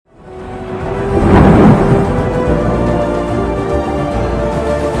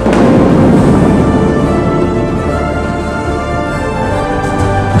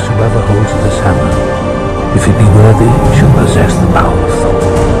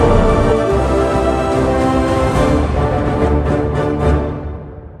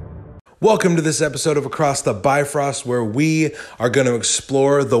Welcome to this episode of Across the Bifrost, where we are going to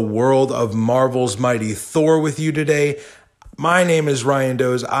explore the world of Marvel's mighty Thor with you today. My name is Ryan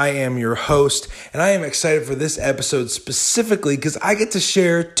Doze. I am your host, and I am excited for this episode specifically because I get to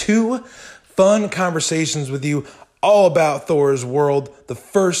share two fun conversations with you all about Thor's world. The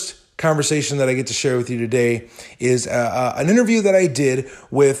first conversation that I get to share with you today is an interview that I did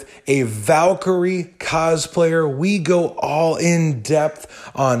with a Valkyrie cosplayer. We go all in depth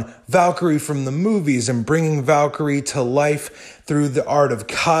on Valkyrie from the movies and bringing Valkyrie to life through the art of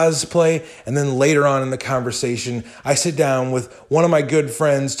cosplay. And then later on in the conversation, I sit down with one of my good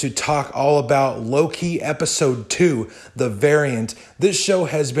friends to talk all about Loki Episode 2, The Variant. This show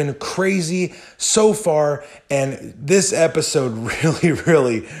has been crazy so far, and this episode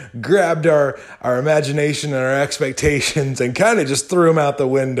really grabbed our imagination and our expectations and kind of just threw them out the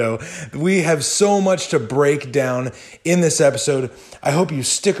window. We have so much to break down in this episode. I hope you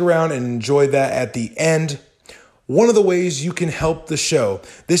stick around and enjoy that at the end. One of the ways you can help the show,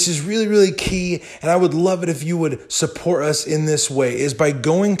 this is really key, and I would love it if you would support us in this way, is by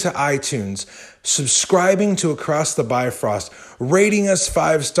going to iTunes, subscribing to Across the Bifrost, rating us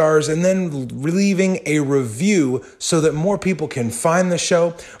 5 stars, and then leaving a review so that more people can find the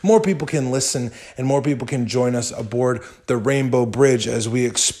show, more people can listen, and more people can join us aboard the Rainbow Bridge as we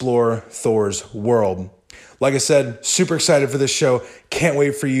explore Thor's world. Like I said, super excited for this show. Can't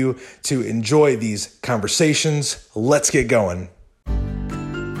wait for you to enjoy these conversations. Let's get going.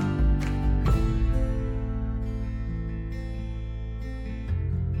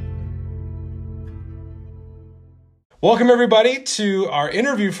 Welcome, everybody, to our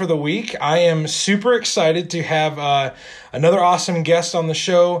interview for the week. I am super excited to have another awesome guest on the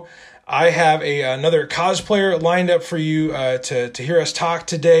show. I have another cosplayer lined up for you to hear us talk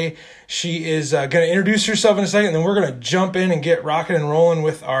today. She is going to introduce herself in a second, and then we're going to jump in and get rocking and rolling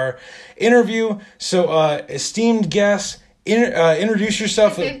with our interview. So, esteemed guest, introduce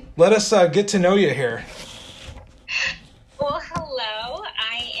yourself. Let us get to know you here. Well, hello.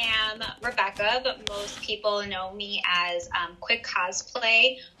 I am Rebecca, but most people know me as Quick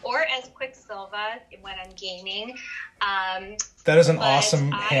Cosplay or as Quicksilva when I'm gaming. That is an awesome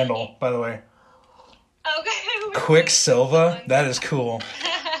handle, by the way. Okay. Quicksilva? That is cool.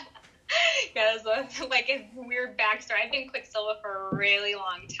 Yeah, it's like a weird backstory. I've been Quicksilva for a really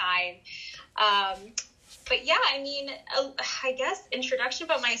long time. But yeah, I mean, I guess introduction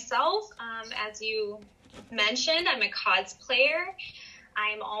about myself. As you mentioned, I'm a cosplayer.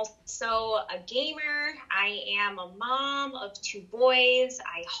 I'm also a gamer. I am a mom of 2 boys.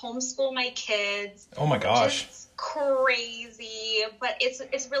 I homeschool my kids. Oh my gosh. It's crazy, but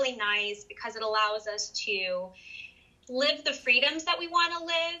it's really nice because it allows us to live the freedoms that we want to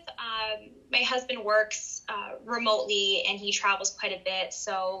live. My husband works remotely and he travels quite a bit.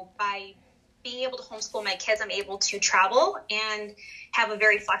 So by being able to homeschool my kids, I'm able to travel and have a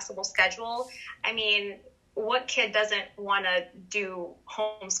very flexible schedule. I mean, what kid doesn't want to do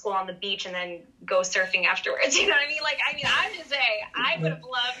homeschool on the beach and then go surfing afterwards? You know what I mean? I'm just saying, I would have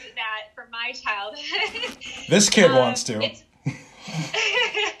loved that for my childhood. This kid wants to.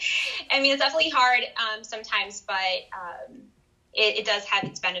 I mean, it's definitely hard sometimes, but it does have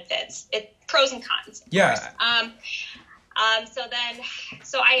its benefits. Pros and cons. Yeah.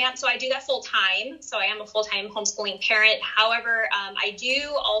 So I do that full time. So I am a full-time homeschooling parent. However, I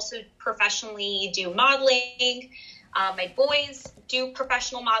do also professionally do modeling. My boys do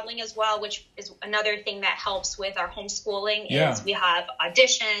professional modeling as well, which is another thing that helps with our homeschooling. Yeah. Is we have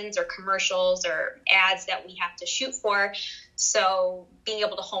auditions or commercials or ads that we have to shoot for. So being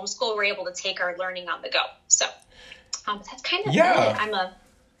able to homeschool, we're able to take our learning on the go. So that's kind of it. I'm a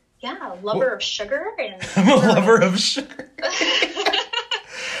lover of sugar. And I'm a lover of sugar.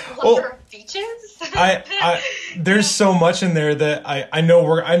 Lover of beaches. There's so much in there that I know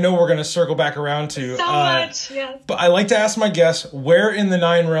we're going to circle back around to. So much, yeah. But I like to ask my guests, where in the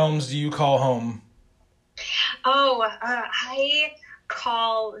 9 realms do you call home? I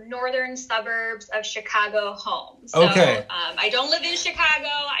call northern suburbs of Chicago home. So, okay. I don't live in Chicago.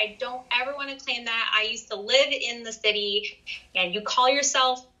 I don't ever want to claim that. I used to live in the city, and you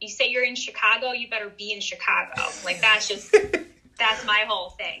say you're in Chicago, you better be in Chicago. Like, that's my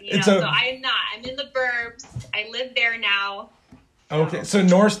whole thing. So I am not. I'm in the burbs. I live there now. Okay. So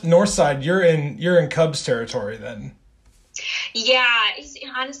north side, you're in Cubs territory then. Yeah.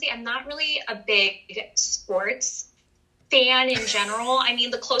 Honestly, I'm not really a big sports fan in general. I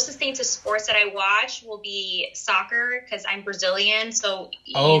mean, the closest thing to sports that I watch will be soccer because I'm Brazilian. So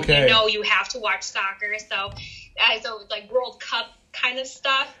you have to watch soccer. So like World Cup kind of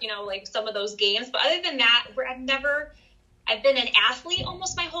stuff, like some of those games. But other than that, I've never I've been an athlete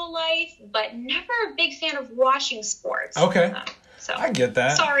almost my whole life, but never a big fan of watching sports. Okay. So I get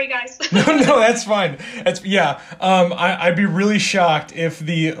that. Sorry, guys. No, that's fine. I'd be really shocked if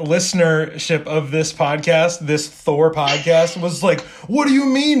the listenership of this podcast, this Thor podcast, was like, "What do you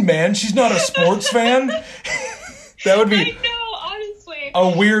mean, man? She's not a sports fan." That would be, I know, honestly, a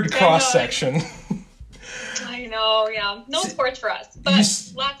weird cross section. I know, yeah. No sports for us, but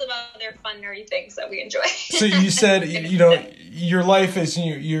lots of other fun, nerdy things that we enjoy. So you said, your life is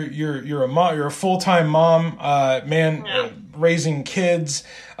you're a mom, you're a full-time mom, raising kids,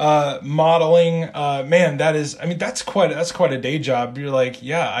 modeling, man. That's quite a day job. You're like,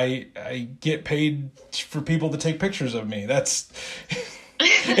 yeah, I get paid for people to take pictures of me. That's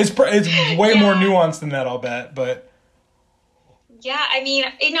it's way more nuanced than that, I'll bet, but. Yeah, I mean,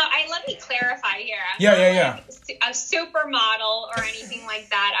 let me clarify here. I'm not a supermodel or anything like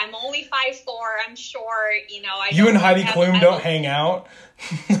that. I'm only 5'4". I'm short. You and Heidi Klum don't hang out.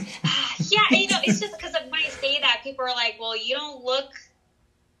 Yeah, it's just because when I say that, people are like, "Well, you don't look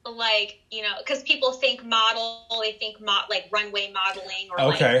like," because people think model, they think like runway modeling or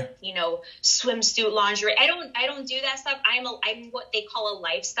like swimsuit lingerie. I don't do that stuff. I'm what they call a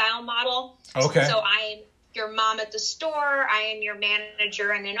lifestyle model. Okay. So I'm your mom at the store. I am your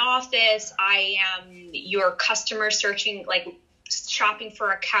manager in an office. I am your customer shopping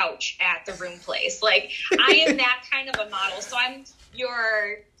for a couch at the Room Place. Like, I am that kind of a model. So I'm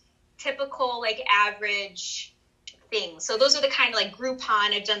your typical, average thing. So those are the kind of,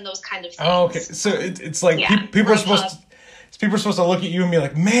 Groupon. I've done those kind of things. Oh, okay. So it's like people are supposed to look at you and be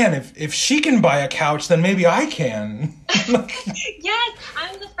like, man, if she can buy a couch, then maybe I can. Yes,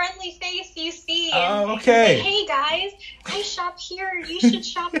 I'm the friendly face you see. Oh, okay. Say, hey, guys, I shop here. You should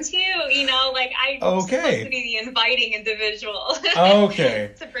shop too. I'm supposed to be the inviting individual.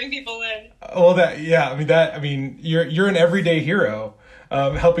 Okay. To bring people in. Well, you're an everyday hero,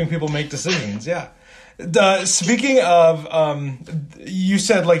 helping people make decisions. Yeah. Speaking of, you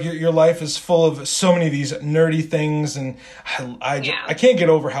said your life is full of so many of these nerdy things, and I can't get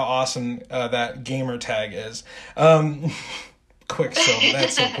over how awesome that gamer tag is. Quicksilver,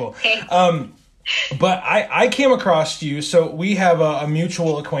 that's so cool. But I came across you, so we have a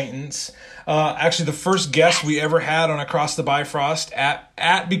mutual acquaintance. Actually, the first guest we ever had on Across the Bifrost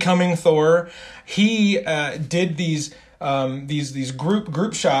at Becoming Thor. He did these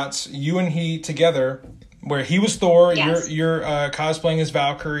group shots, you and he together, where he was Thor, you're cosplaying as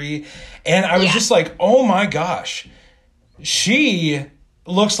Valkyrie, and I was just like, oh my gosh, she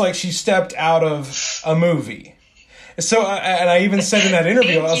looks like she stepped out of a movie. So, and I even said in that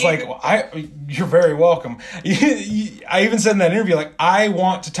interview, I was like, you're very welcome. I even said in that interview, I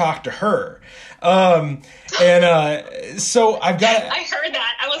want to talk to her. So I've got. I heard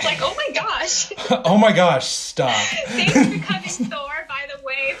that. I was like, oh my gosh. Oh my gosh, stop. Thanks for coming, Thor, by the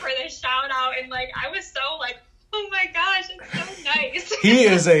way, for the shout out. And I was so oh my gosh, it's so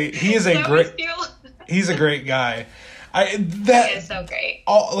nice. He's a great guy. That is so great.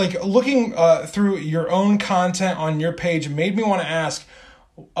 Looking through your own content on your page made me want to ask,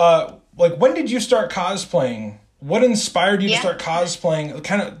 when did you start cosplaying? What inspired you to start cosplaying?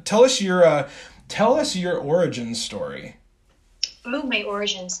 Kind of tell us your origin story. Oh, my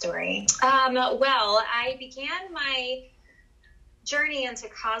origin story. Well, I began my journey into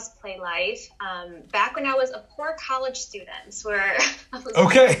cosplay life back when I was a poor college student, where I was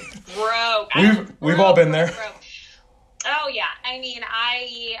broke. We've all been there. Broke. Oh yeah, I mean,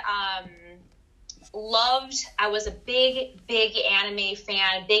 I was a big anime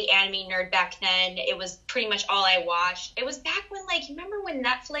fan, big anime nerd back then. It was pretty much all I watched. It was back when you remember when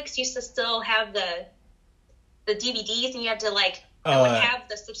Netflix used to still have the DVDs and you had to I would have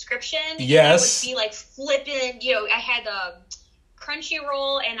the subscription. Yes. And I would be flipping, I had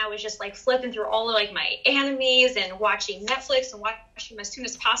Crunchyroll, and I was just flipping through all of my animes and watching Netflix and watching them as soon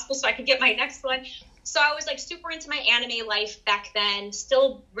as possible so I could get my next one. So I was super into my anime life back then,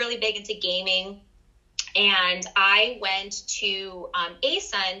 still really big into gaming. And I went to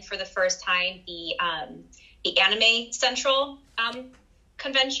ASUN for the first time, the Anime Central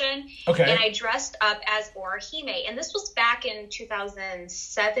convention. Okay. And I dressed up as Orihime. And this was back in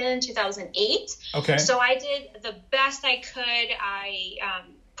 2007, 2008. Okay. So I did the best I could. I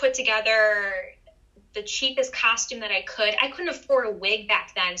put together the cheapest costume that I could. I couldn't afford a wig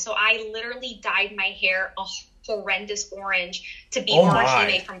back then, so I literally dyed my hair a horrendous orange to be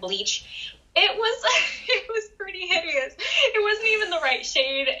Orihime from Bleach. It was pretty hideous. It wasn't even the right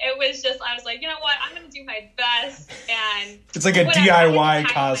shade. It was just, I was like, you know what? I'm going to do my best. And it's like a DIY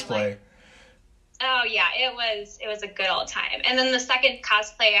cosplay. Oh yeah, it was a good old time. And then the second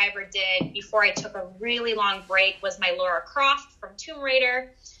cosplay I ever did before I took a really long break was my Lara Croft from Tomb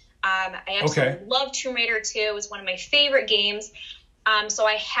Raider. I absolutely love Tomb Raider 2. It was one of my favorite games. So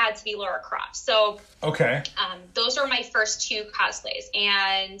I had to be Lara Croft. So those are my first two cosplays.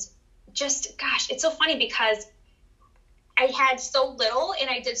 And just, gosh, it's so funny because I had so little and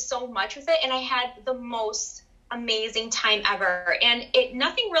I did so much with it, and I had the most amazing time ever. And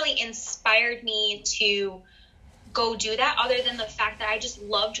nothing really inspired me to go do that other than the fact that I just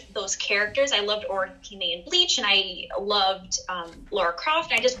loved those characters. I loved Orihime and Bleach, and I loved Lara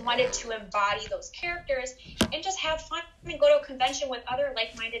Croft. I just wanted to embody those characters and just have fun and go to a convention with other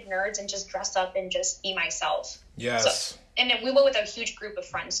like-minded nerds and just dress up and just be myself. Yes. And then we went with a huge group of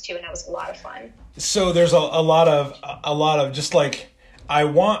friends too, and that was a lot of fun. So there's a lot of just like,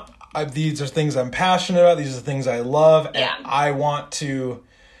 these are things I'm passionate about. These are things I love, and I want to.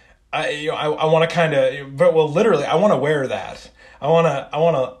 I want to kind of, literally, I want to wear that. I want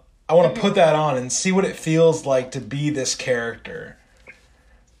to put that on and see what it feels like to be this character.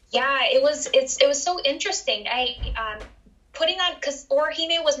 Yeah, it was so interesting. I putting on, because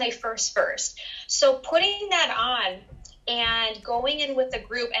Orihime was my first, so putting that on and going in with the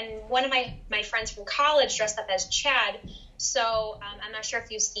group, and one of my friends from college dressed up as Chad. So I'm not sure if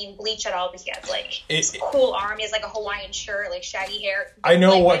you've seen Bleach at all, but he has like this cool arm. He has like a Hawaiian shirt, like shaggy hair. I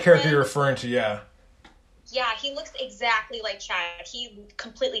know like, what character you're referring to, yeah. Yeah, he looks exactly like Chad. He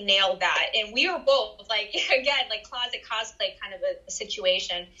completely nailed that. And we were both like, again, like closet cosplay kind of a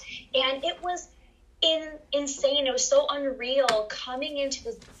situation. And it was insane. It was so unreal coming into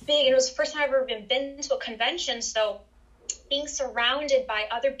this big, and it was the first time I've ever been to a convention. So being surrounded by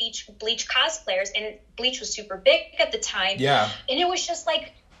other Bleach cosplayers, and Bleach was super big at the time. Yeah. And it was just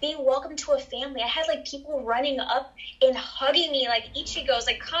like being welcomed to a family. I had like people running up and hugging me, like Ichigo's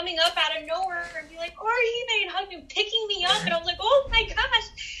like coming up out of nowhere and be like, Orihime, and hugging me, picking me up. And I was like, oh my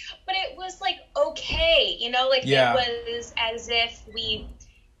gosh. But it was like, okay, you know, like it was as if we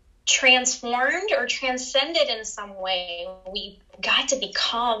transformed or transcended in some way. We got to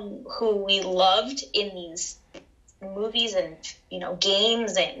become who we loved in these movies and, you know,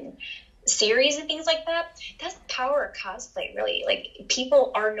 games and series and things like that. That's the power of cosplay, really. Like,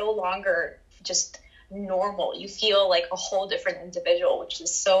 people are no longer just normal. You feel like a whole different individual, which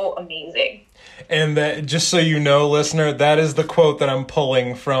is so amazing. And that, just so you know, listener, that is the quote that I'm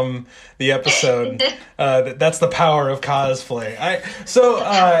pulling from the episode. That's the power of cosplay.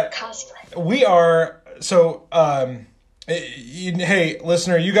 Cosplay. We are so hey,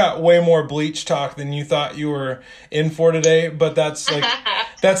 listener, you got way more Bleach talk than you thought you were in for today, but that's like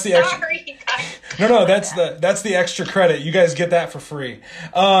that's the extra. Sorry, that's the extra credit. You guys get that for free.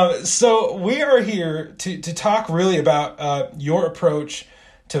 So we are here to talk really about your approach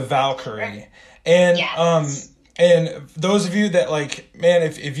to Valkyrie, and and those of you that like, man,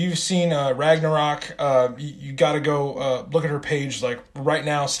 if you've seen Ragnarok, you got to go look at her page like right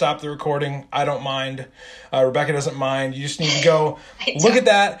now. Stop the recording. I don't mind. Rebecca doesn't mind. You just need to go look at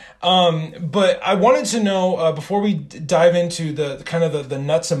that. But I wanted to know before we dive into the kind of the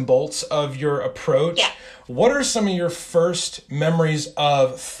nuts and bolts of your approach. Yeah. What are some of your first memories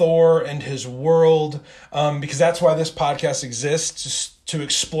of Thor and his world? Because that's why this podcast exists, just to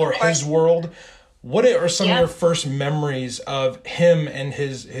explore his world. What are some of your first memories of him and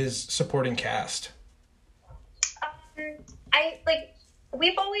his supporting cast?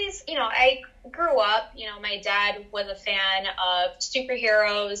 We've always, you know, I grew up, you know, my dad was a fan of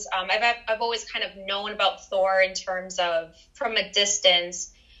superheroes. I've always kind of known about Thor in terms of from a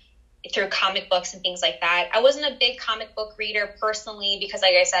distance through comic books and things like that. I wasn't a big comic book reader personally because,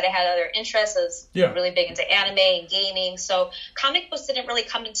 like I said, I had other interests. I was really big into anime and gaming. So comic books didn't really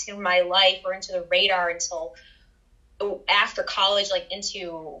come into my life or into the radar until after college, like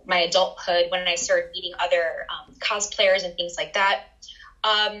into my adulthood when I started meeting other cosplayers and things like that.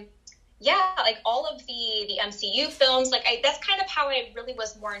 Like all of the MCU films, like that's kind of how I really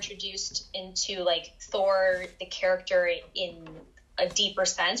was more introduced into like Thor, the character in a deeper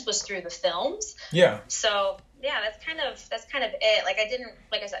sense, was through the films. Yeah. So that's kind of it. Like I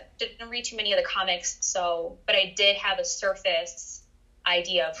didn't read too many of the comics, but I did have a surface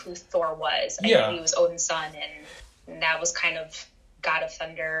idea of who Thor was. I knew he was Odin's son, and that was kind of God of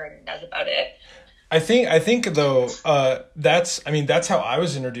Thunder, and that's about it. I think though, that's how I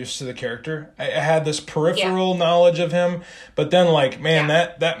was introduced to the character. I had this peripheral knowledge of him, but then like, man,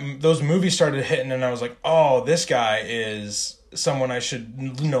 that those movies started hitting, and I was like, oh, this guy is someone I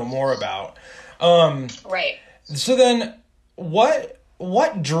should know more about. Right. So then what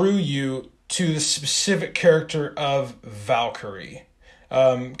drew you to the specific character of Valkyrie?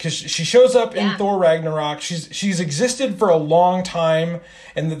 because she shows up in Thor Ragnarok. She's existed for a long time,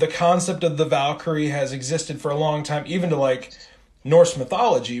 and the concept of the Valkyrie has existed for a long time, even to like Norse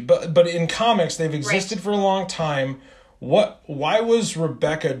mythology. But in comics, they've existed for a long time. Why was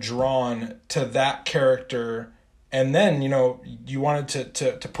Rebecca drawn to that character? And then, you wanted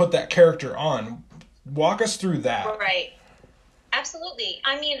to put that character on. Walk us through that. Right. Absolutely.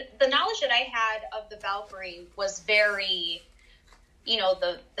 I mean, the knowledge that I had of the Valkyrie was very,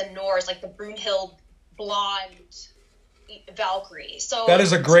 the Norse, like the Broomhild blonde Valkyrie. So that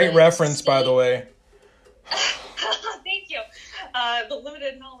is a great reference, by the way. Thank you. The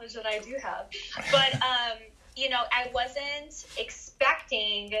limited knowledge that I do have. But, I wasn't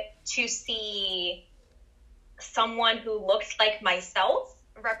expecting to see someone who looked like myself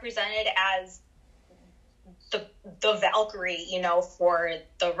represented as the Valkyrie, for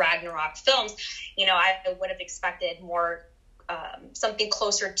the Ragnarok films. I would have expected more, something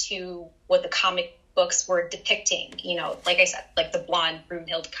closer to what the comic books were depicting, like I said, like the blonde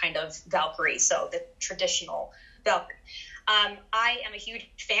Broomhild kind of Valkyrie. So the traditional Valkyrie. I am a huge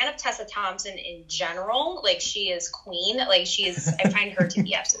fan of Tessa Thompson in general. Like, she is queen. Like, I find her to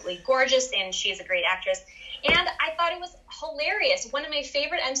be absolutely gorgeous, and she is a great actress. And I thought it was hilarious. One of my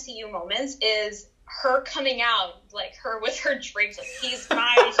favorite MCU moments is her coming out, like her with her drink, like, he's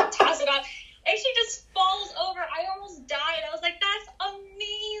mine, and she tosses it off, and she just falls over. I almost died. I was like, that's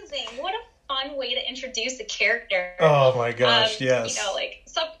amazing. What a fun way to introduce a character. Oh my gosh, yes.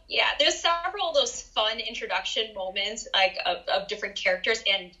 There's several of those fun introduction moments, like of different characters,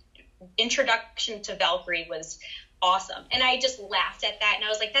 and introduction to Valkyrie was awesome. And I just laughed at that, and I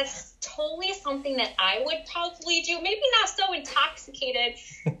was like, that's totally something that I would probably do. Maybe not so intoxicated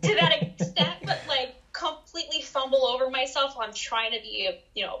to that extent, but like completely fumble over myself while I'm trying to be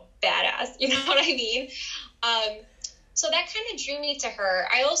badass. You know what I mean? So that kind of drew me to her.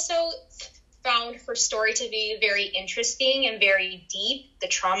 I also found her story to be very interesting and very deep. The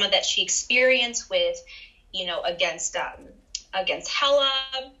trauma that she experienced with, against Hela,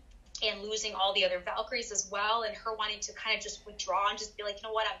 and losing all the other Valkyries as well, and her wanting to kind of just withdraw and just be like,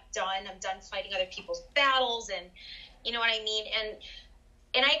 I'm done fighting other people's battles, and you know what I mean?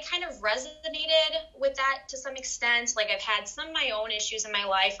 And I kind of resonated with that to some extent. Like, I've had some of my own issues in my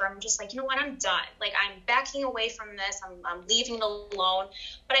life where I'm just like, I'm done. Like, I'm backing away from this. I'm leaving it alone.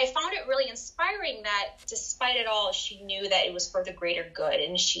 But I found it really inspiring that despite it all, she knew that it was for the greater good,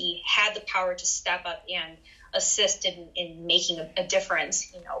 and she had the power to step up and assist in making a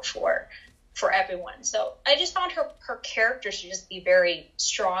difference, for everyone. So I just found her character to just be very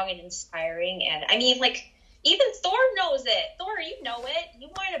strong and inspiring. And I mean, like, even Thor knows it. Thor, you know it. You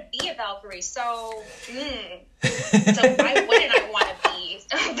want to be a Valkyrie, so why wouldn't I want to be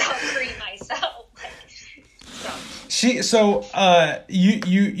a Valkyrie myself?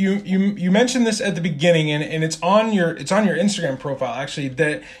 You mentioned this at the beginning, and it's on your Instagram profile actually,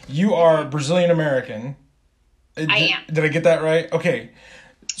 that you are Brazilian American. I am. Did I get that right? Okay.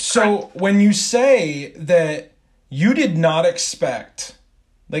 So when you say that you did not expect,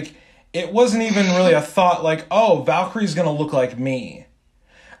 like, it wasn't even really a thought like, oh, Valkyrie's going to look like me.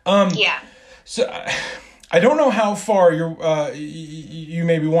 Yeah. So I don't know how far you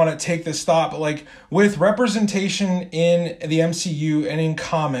maybe want to take this thought, but like with representation in the MCU and in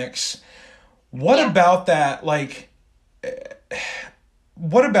comics, what about that, like,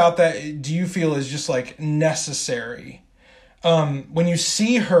 what about that do you feel is just like necessary? When you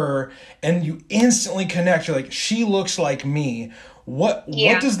see her and you instantly connect, you're like, she looks like me. What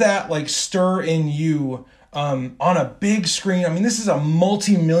does that like stir in you on a big screen? I mean, this is a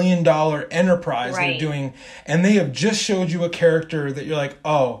multi-million-dollar enterprise they're doing, and they have just showed you a character that you're like,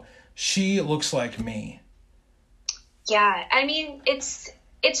 oh, she looks like me. Yeah, I mean, it's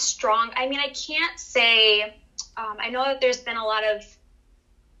strong. I mean, I can't say, I know that there's been a lot of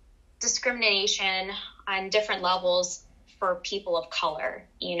discrimination on different levels for people of color.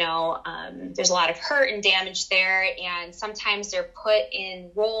 There's a lot of hurt and damage there, and sometimes they're put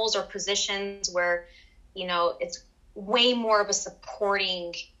in roles or positions where, it's way more of a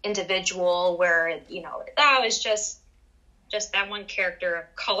supporting individual where, it's just that one character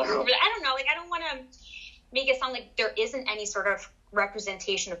of color over there. I don't know, like, I don't want to make it sound like there isn't any sort of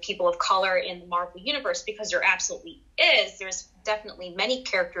representation of people of color in the Marvel Universe, because there absolutely is. There's definitely many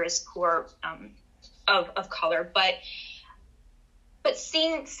characters who are of color, but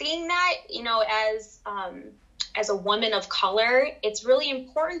seeing that, as a woman of color, it's really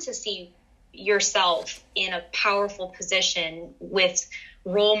important to see yourself in a powerful position with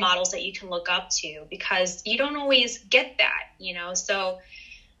role models that you can look up to, because you don't always get that, So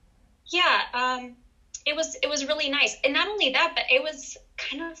yeah, it was really nice. And not only that, but it was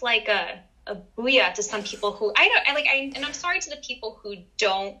kind of like a booyah to some people who and I'm sorry to the people who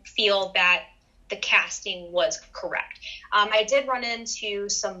don't feel that the casting was correct. I did run into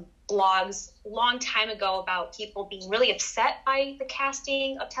some blogs a long time ago about people being really upset by the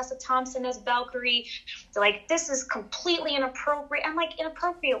casting of Tessa Thompson as Valkyrie. They're like, this is completely inappropriate. I'm like,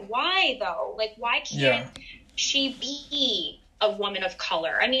 inappropriate? Why though? Like, why can't she be a woman of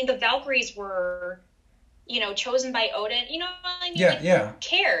color? I mean, the Valkyries were, chosen by Odin. You know what I mean? Who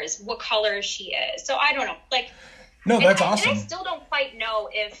cares what color she is? So I don't know. Like, no, that's awesome. And I still don't quite know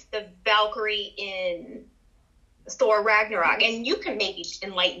if the Valkyrie in Thor Ragnarok, and you can maybe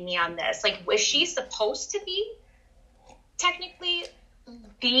enlighten me on this, like, was she supposed to be technically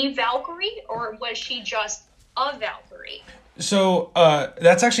the Valkyrie, or was she just a Valkyrie? So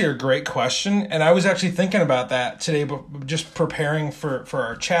that's actually a great question, and I was actually thinking about that today, but just preparing for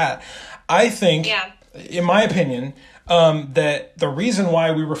our chat. I think, in my opinion, that the reason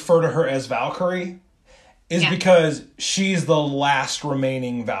why we refer to her as Valkyrie is because she's the last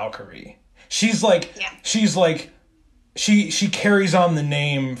remaining Valkyrie. She carries on the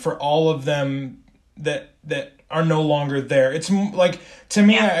name for all of them that are no longer there. It's like, to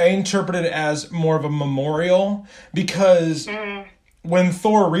me, I interpret it as more of a memorial, because when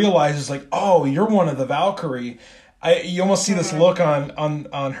Thor realizes, like, oh, you're one of the Valkyrie, you almost see this look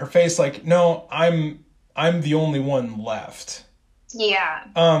on her face, like, no, I'm the only one left. Yeah.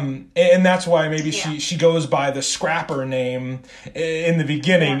 And that's why maybe she goes by the Scrapper name in the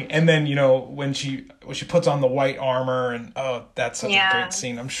beginning, and then when she puts on the white armor, and that's such a great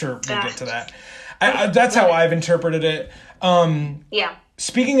scene. I'm sure we'll get to that. That's how I've interpreted it.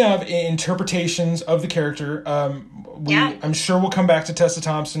 Speaking of interpretations of the character, I'm sure we'll come back to Tessa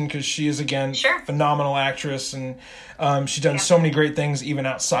Thompson, because she is, again, phenomenal actress, and she's done so many great things even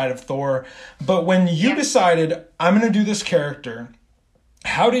outside of Thor. But when you decided, I'm going to do this character,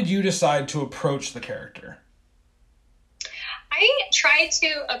 how did you decide to approach the character? I tried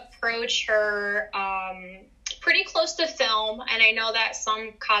to approach her pretty close to film, and I know that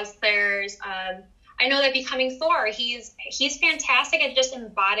some cosplayers, I know that becoming Thor, he's fantastic at just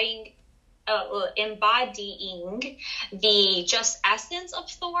embodying the just essence of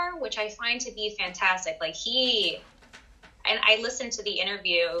Thor, which I find to be fantastic. Like, and I listened to the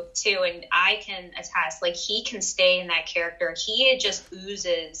interview too, and I can attest, like, he can stay in that character. He just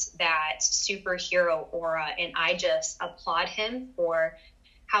oozes that superhero aura, and I just applaud him for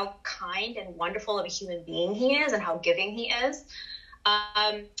how kind and wonderful of a human being he is, and how giving he is.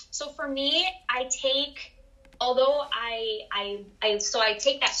 So for me, I take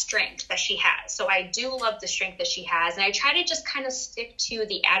that strength that she has. So I do love the strength that she has, and I try to just kind of stick to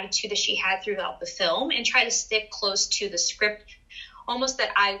the attitude that she had throughout the film, and try to stick close to the script almost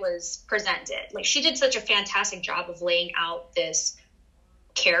that I was presented. Like, she did such a fantastic job of laying out this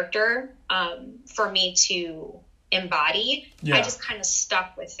character for me to embody. I just kind of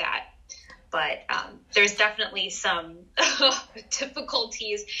stuck with that. But there's definitely some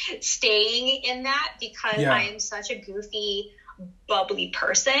difficulties staying in that, because I am such a goofy, bubbly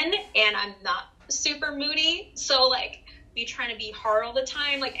person, and I'm not super moody. So, like, me trying to be hard all the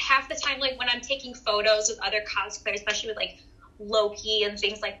time, like, half the time, like, when I'm taking photos with other cosplayers, especially with, like, Loki and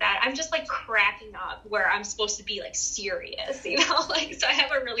things like that, I'm just, like, cracking up where I'm supposed to be, like, serious, like, so I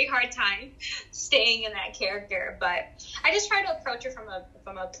have a really hard time staying in that character. But I just try to approach her from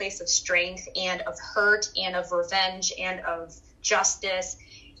a place of strength, and of hurt, and of revenge, and of justice,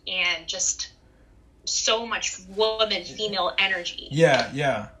 and just so much female energy.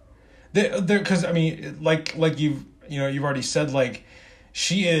 Because I mean, like you've already said, like,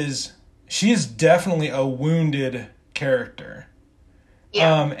 she is definitely a wounded character.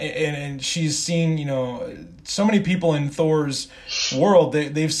 And she's seen, so many people in Thor's world,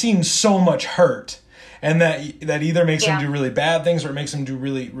 they've seen so much hurt, and that either makes them do really bad things, or it makes them do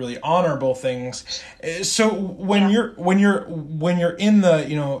really, really honorable things. So when you're in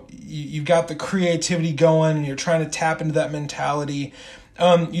the, you've got the creativity going, and you're trying to tap into that mentality.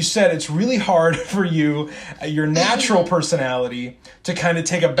 You said it's really hard for you, your natural personality, to kind of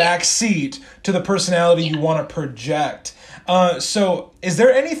take a back seat to the personality you want to project. So is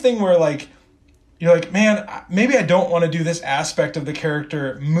there anything where, like, you're like, man, maybe I don't want to do this aspect of the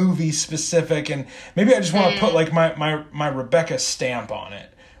character movie specific, and maybe I just want to put, like, my Rebecca stamp on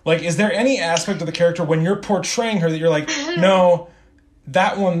it? Like, is there any aspect of the character when you're portraying her that you're like, no,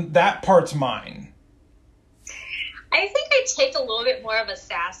 that part's mine? I think I take a little bit more of a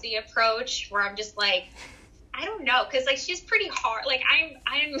sassy approach, where I'm just like, I don't know, because, like, she's pretty hard. Like,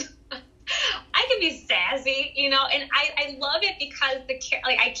 I'm I can be sassy, and I love it, because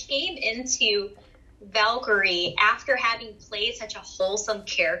I came into Valkyrie, after having played such a wholesome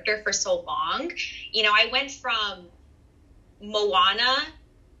character for so long, you know, I went from Moana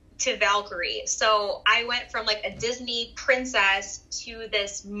to Valkyrie. So I went from like a Disney princess to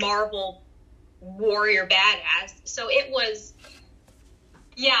this Marvel warrior badass. So it was,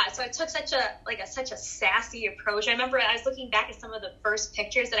 yeah, so I took such a sassy approach. I remember I was looking back at some of the first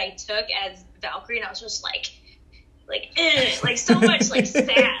pictures that I took as Valkyrie, and I was just like so much like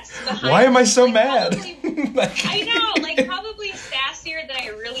sass behind. Why am I so like, mad? I know, like probably sassier than I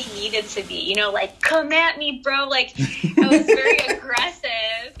really needed to be. You know, like come at me, bro. Like I was very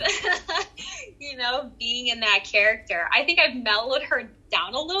aggressive. You know, being in that character. I think I've mellowed her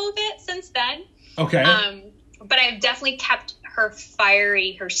down a little bit since then. Okay. But I've definitely kept her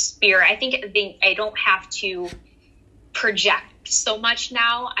fiery, her spirit. I think I don't have to project so much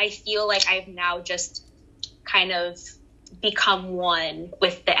now. I feel like I've now just kind of become one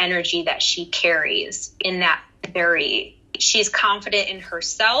with the energy that she carries in that she's confident in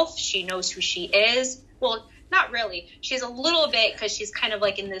herself. She knows who she is. Well, not really. She's a little bit, because she's kind of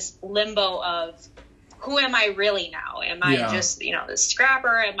like in this limbo of, who am I really now? Am I just, you know, this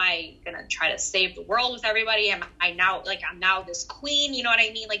scrapper? Am I going to try to save the world with everybody? I'm now this queen, you know what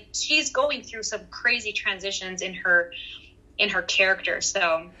I mean? Like she's going through some crazy transitions in her character.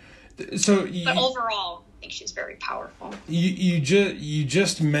 But overall, I think she's very powerful. You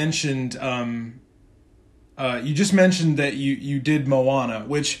just mentioned that you did Moana,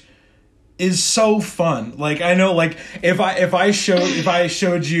 which is so fun. Like I know, like if I showed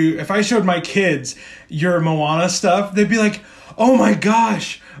my kids your Moana stuff, they'd be like, "Oh my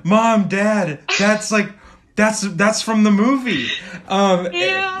gosh, Mom, Dad, that's from the movie."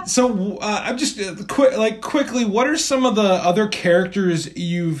 Yeah. So I'm just quickly, what are some of the other characters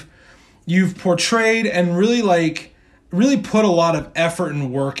you've portrayed and really put a lot of effort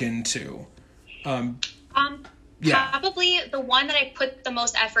and work into? Probably the one that I put the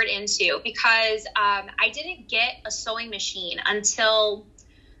most effort into, because I didn't get a sewing machine until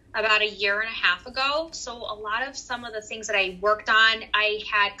about a year and a half ago. So a lot of some of the things that I worked on, I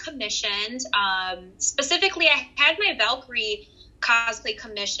had commissioned. Specifically, I had my Valkyrie cosplay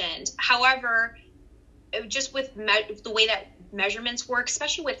commissioned. However, just with the way that measurements work,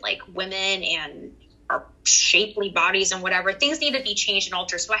 especially with like women and our shapely bodies and whatever, things need to be changed and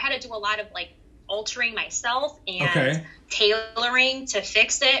altered. So I had to do a lot of like altering myself and tailoring to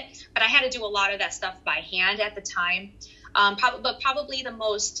fix it. But I had to do a lot of that stuff by hand at the time. But probably the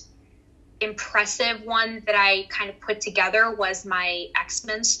most impressive one that I kind of put together was my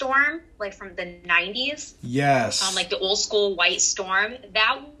X-Men Storm, like from the 90s. Yes. Like the old school white Storm.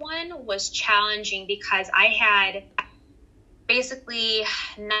 That one was challenging because I had basically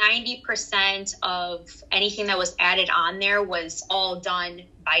 90% of anything that was added on there was all done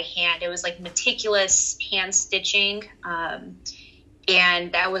by hand. It was like meticulous hand stitching.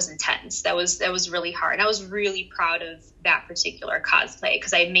 And that was intense. That was really hard. And I was really proud of that particular cosplay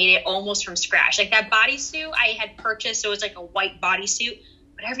because I made it almost from scratch. Like that bodysuit I had purchased, so it was like a white bodysuit,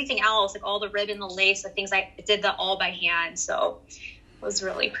 but everything else, like all the ribbon, the lace, the things, I did that all by hand. So I was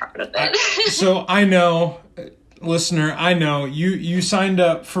really proud of it. So I know, listener, I know you signed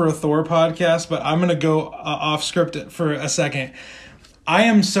up for a Thor podcast, but I'm going to go off script for a second. I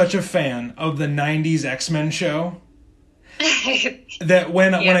am such a fan of the 90s X-Men show. That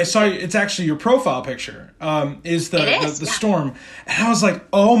when I saw you, it's actually your profile picture, is the Storm. And I was like,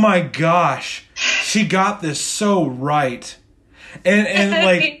 oh my gosh, she got this so right. And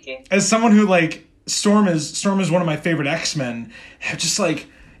like, as someone who like, Storm is one of my favorite X-Men, I'm just like,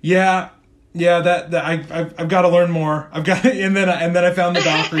 that I've got to learn more. and then I found the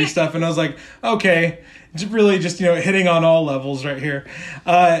Valkyrie stuff and I was like, okay, really just, hitting on all levels right here.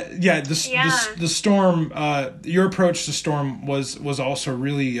 The Storm, your approach to Storm was also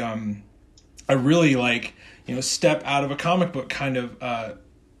really, a really like, step out of a comic book kind of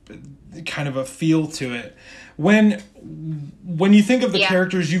a feel to it. When you think of the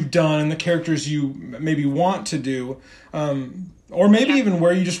characters you've done and the characters you maybe want to do, or maybe even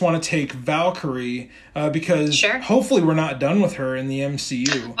where you just want to take Valkyrie, because hopefully we're not done with her in the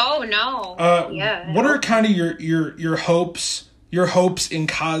MCU. Oh no! What are kind of your hopes in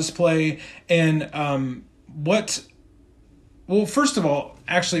cosplay, and Well, first of all,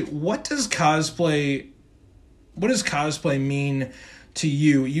 actually, what does cosplay mean to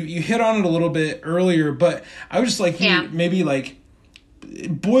you? You hit on it a little bit earlier, but I would just like you maybe like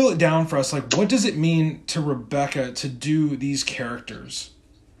boil it down for us. Like, what does it mean to Rebecca to do these characters?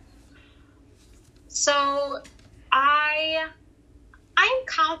 So I'm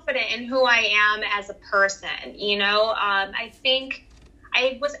confident in who I am as a person. I think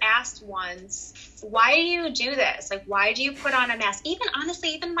I was asked once why do you do this? Like, why do you put on a mask? Even honestly,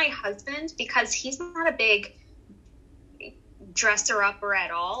 even my husband, because he's not a big dresser upper at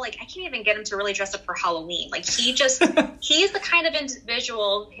all. Like, I can't even get him to really dress up for Halloween. Like, he's the kind of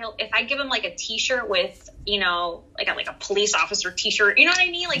individual, if I give him like a t-shirt with, you know, like a police officer t-shirt, you know what I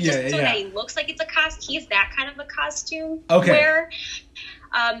mean? Like, that he looks like it's a costume. He's that kind of a costume wearer.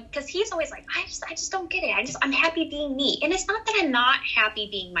 Because he's always like, I just don't get it. I'm happy being me. And it's not that I'm not happy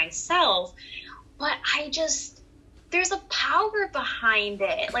being myself, but there's a power behind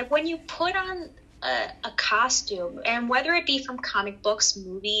it. Like, when you put on a costume, and whether it be from comic books,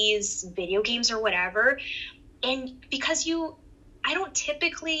 movies, video games, or whatever, and because I don't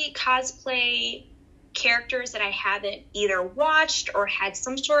typically cosplay characters that I haven't either watched or had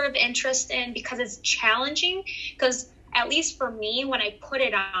some sort of interest in, because it's challenging. Because at least for me, when I put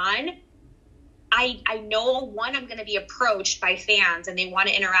it on, I know, one, I'm going to be approached by fans and they want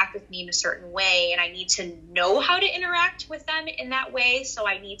to interact with me in a certain way, and I need to know how to interact with them in that way. So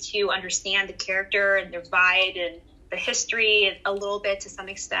I need to understand the character and their vibe and the history a little bit to some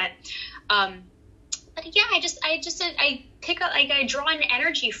extent. But yeah, I pick up, like, I draw an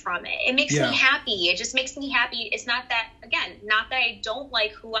energy from it. It makes me happy. It just makes me happy. It's not that I don't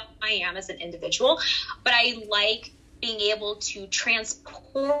like who I am as an individual, but I like being able to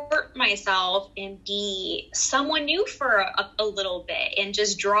transport myself and be someone new for a little bit, and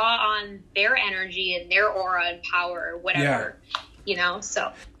just draw on their energy and their aura and power or whatever, you know?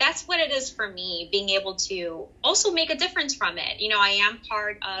 So that's what it is for me, being able to also make a difference from it. You know, I am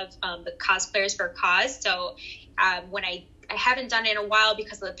part of the Cosplayers for Cause. So when I haven't done it in a while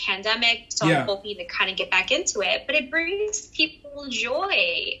because of the pandemic, so I'm hoping to kind of get back into it, but it brings people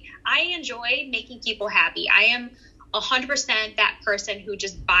joy. I enjoy making people happy. I am 100% that person who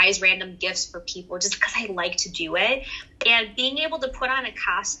just buys random gifts for people just because I like to do it. And being able to put on a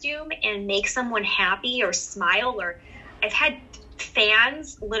costume and make someone happy or smile, or I've had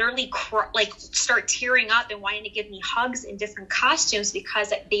fans literally start tearing up and wanting to give me hugs in different costumes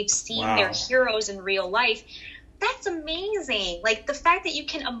because they've seen their heroes in real life. That's amazing. Like, the fact that you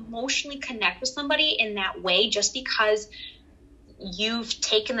can emotionally connect with somebody in that way just because you've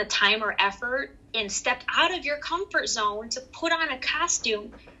taken the time or effort and stepped out of your comfort zone to put on a costume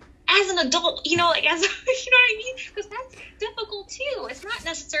as an adult, you know, like, as, you know what I mean? Because that's difficult too. It's not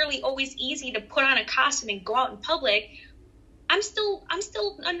necessarily always easy to put on a costume and go out in public. I'm still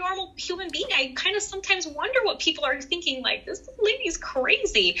a normal human being. I kind of sometimes wonder what people are thinking, like, this lady's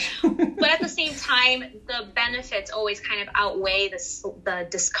crazy. But at the same time, the benefits always kind of outweigh the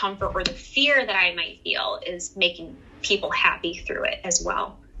discomfort or the fear that I might feel is making people happy through it as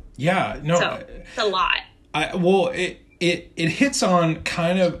well. Yeah, no, so it's a lot. It hits on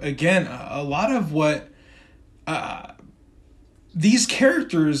kind of, again, a lot of what these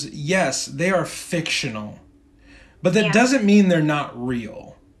characters, yes, they are fictional, but that doesn't mean they're not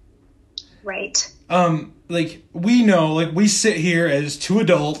real. Right. Like, we know, like, we sit here as two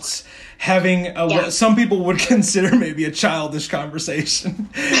adults having what some people would consider maybe a childish conversation,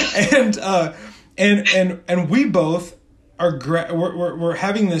 and we both we're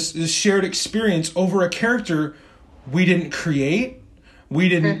having this shared experience over a character we didn't create, we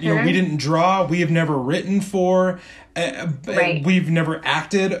didn't we didn't draw, we have never written for, we've never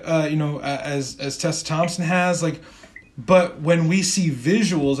acted as Tessa Thompson has, like, but when we see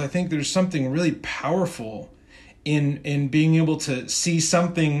visuals, I think there's something really powerful in being able to see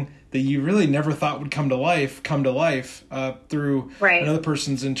something that you really never thought would come to life through another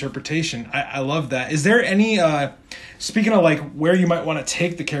person's interpretation. I love that. Is there any, speaking of like where you might want to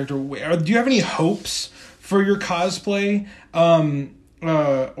take the character, do you have any hopes for your cosplay,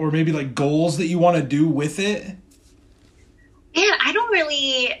 or maybe like goals that you want to do with it? Yeah, I don't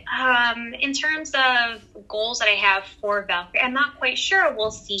really, in terms of goals that I have for Valkyrie, I'm not quite sure.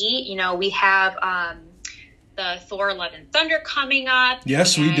 We'll see. You know, we have the Thor Love and Thunder coming up.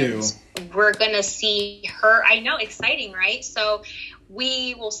 Yes, we do. We're going to see her. I know, exciting, right? So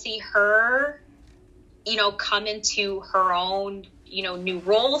we will see her, you know, come into her own, you know, new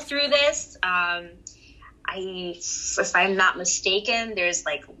role through this. If I'm not mistaken, there's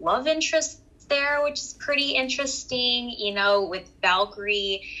like love interest there, which is pretty interesting, you know, with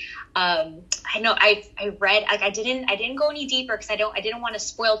Valkyrie. I know I read, like, I didn't go any deeper because I didn't want to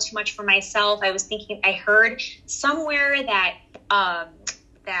spoil too much for myself. I was thinking, I heard somewhere that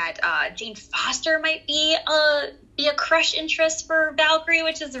Jane Foster might be a crush interest for Valkyrie,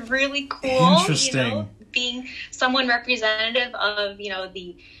 which is really cool. Interesting. You know, being someone representative of, you know,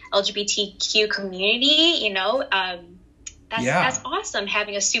 the LGBTQ community, you know, that's awesome,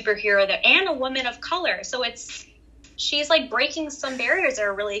 having a superhero there and a woman of color. So it's she's like breaking some barriers that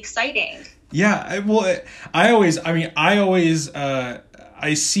are really exciting. Yeah,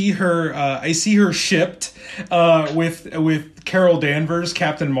 I see her shipped with Carol Danvers,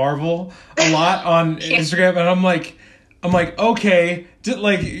 Captain Marvel, a lot on Instagram, and I'm like, okay,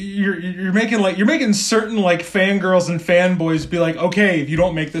 you're making certain like fangirls and fanboys be like, okay, if you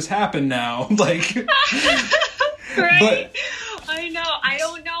don't make this happen now, like, right? But, I know, I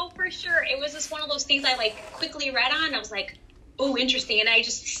don't know for sure. It was just one of those things I like quickly read on. I was like, oh, interesting, and I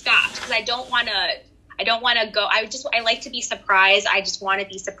just stopped because I don't want to go. I like to be surprised. I just want to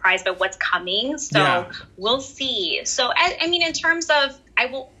be surprised by what's coming. So We'll see. So, I mean, in terms of, I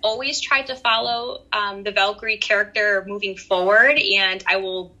will always try to follow the Valkyrie character moving forward, and I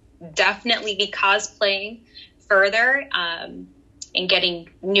will definitely be cosplaying further and getting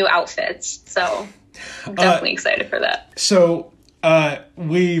new outfits. So I'm definitely excited for that. So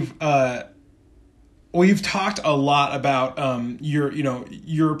we've talked a lot about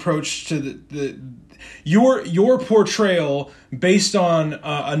your approach to your portrayal based on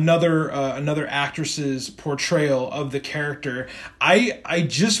another actress's portrayal of the character. I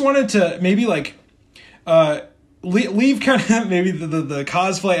just wanted to maybe like leave kind of maybe the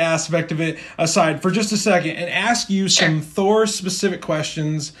cosplay aspect of it aside for just a second and ask you some Thor specific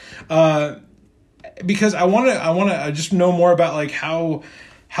questions because I want to just know more about like how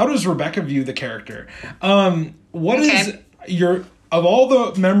does Rebecca view the character? What is your, of all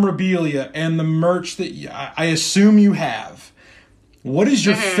the memorabilia and the merch that I assume you have, what is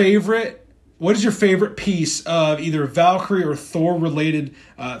your favorite? What is your favorite piece of either Valkyrie or Thor related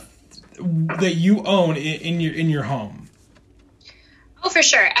that you own in your home? Oh, for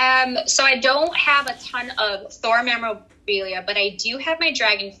sure. So I don't have a ton of Thor memorabilia, but I do have my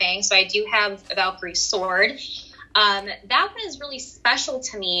Dragon Fang. So I do have a Valkyrie sword. That one is really special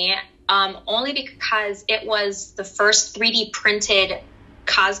to me, only because it was the first 3D printed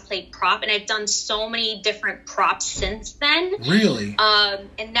cosplay prop, and I've done so many different props since then. Really?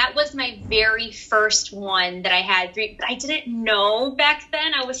 And that was my very first one that I had. But I didn't know back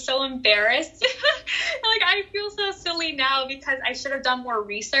then. I was so embarrassed. Like, I feel so silly now because I should have done more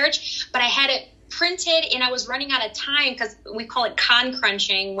research, but I had it printed and I was running out of time because we call it con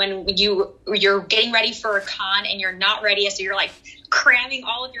crunching when you're getting ready for a con and you're not ready, so you're like cramming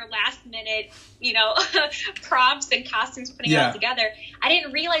all of your last minute props and costumes, putting it all together. I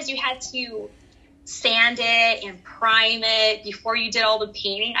didn't realize you had to sand it and prime it before you did all the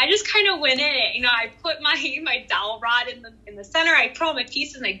painting. I just kind of went in it. I put my dowel rod in the center. I put all my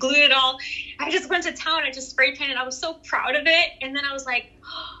pieces and I glued it all. I just went to town. I just spray painted. I was so proud of it. And then I was like,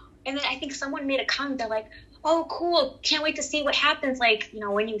 and then I think someone made a comment. They're like, oh, cool. Can't wait to see what happens. Like,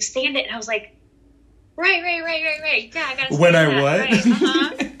 when you sand it. And I was like, right. Yeah, I got to when I that. what? Right.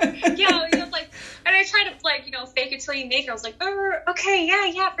 Uh-huh. Yeah. It was like, and I tried to fake it till you make it. I was like, oh, okay.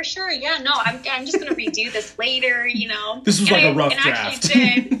 Yeah, for sure. Yeah, no, I'm just going to redo this later, This was like a rough draft.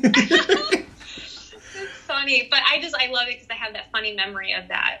 Actually did. It's funny. But I love it because I have that funny memory of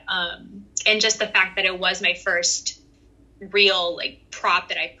that. And just the fact that it was my first real prop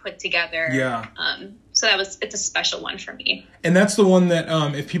that I put together. Yeah. So it's a special one for me. And that's the one that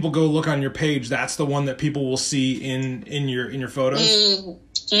if people go look on your page, that's the one that people will see in your photos.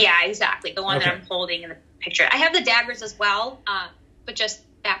 Yeah, exactly. The one that I'm holding in the picture. I have the daggers as well, but just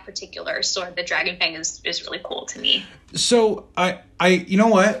that particular sword, the Dragon Fang, is really cool to me. So I you know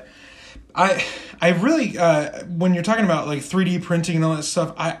what? I really when you're talking about 3D printing and all that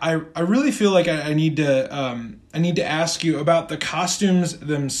stuff, I really feel like I need to ask you about the costumes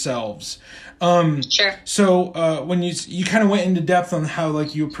themselves. Sure. So when you kind of went into depth on how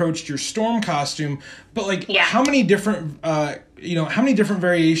you approached your Storm costume, but how many different how many different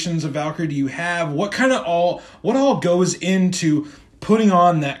variations of Valkyrie do you have? What all goes into putting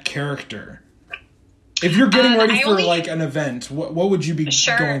on that character? If you're getting ready for an event, what would you be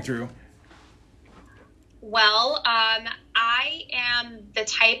going through? Well, I am the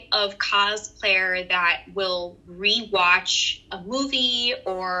type of cosplayer that will rewatch a movie,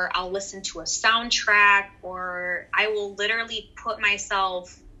 or I'll listen to a soundtrack, or I will literally put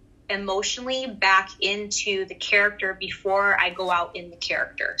myself emotionally back into the character before I go out in the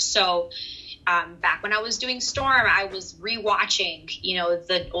character. So back when I was doing Storm, I was rewatching,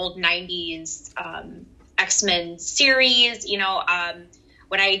 the old 90s X-Men series,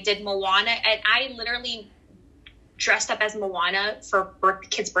 when I did Moana, and I literally dressed up as Moana for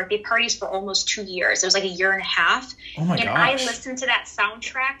kids' birthday parties for almost 2 years. It was a year and a half. Oh my gosh. I listened to that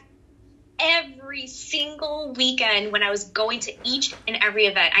soundtrack every single weekend when I was going to each and every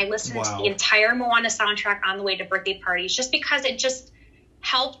event. I listened to the entire Moana soundtrack on the way to birthday parties, just because it just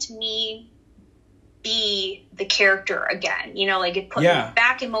helped me be the character again. You know, like it put me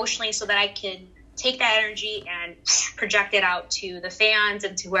back emotionally so that I could take that energy and project it out to the fans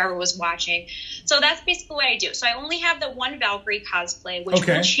and to whoever was watching. So that's basically what I do. So I only have the one Valkyrie cosplay, which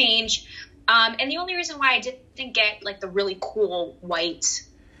will change. And the only reason why I didn't get like the really cool white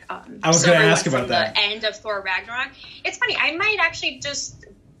I was going to ask about that. The end of Thor Ragnarok. It's funny. I might actually just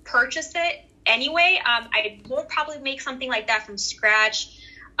purchase it anyway. I won't probably make something like that from scratch.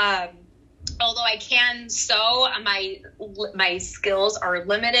 Although I can sew, my skills are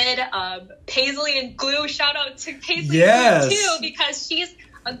limited. Paisley and Glue, shout out to Paisley and Glue too, because she's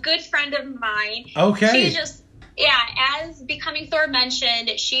a good friend of mine. Okay. She's just, as Becoming Thor mentioned,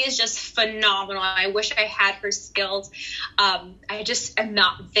 she is just phenomenal. I wish I had her skills. I just am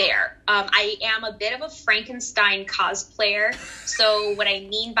not there. I am a bit of a Frankenstein cosplayer. So what I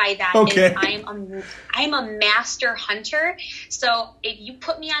mean by that is I'm a master hunter. So if you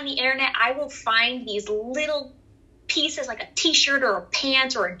put me on the internet, I will find these little pieces like a t-shirt or a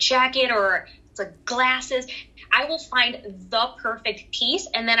pant or a jacket or like glasses. I will find the perfect piece,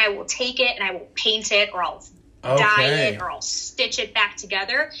 and then I will take it and I will paint it, or I'll dye it, or I'll stitch it back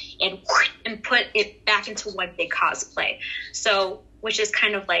together and put it back into one big cosplay. So, which is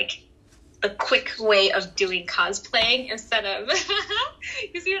kind of like the quick way of doing cosplaying instead of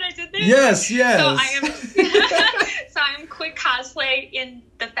you see what I did there? Yes. So I'm quick cosplay in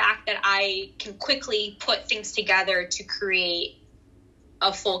the fact that I can quickly put things together to create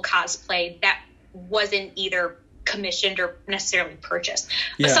a full cosplay that wasn't either commissioned or necessarily purchased.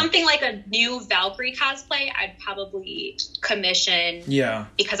 But something like a new Valkyrie cosplay, I'd probably commission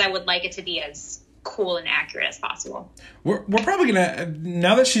because I would like it to be as cool and accurate as possible. We're probably gonna,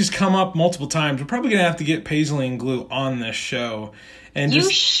 now that she's come up multiple times, we're probably gonna have to get Paisley and Glue on this show and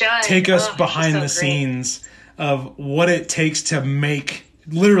take us behind the scenes of what it takes to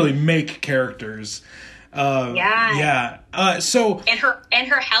literally make characters. So and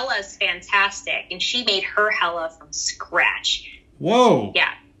her Hela is fantastic, and she made her Hela from scratch. Whoa.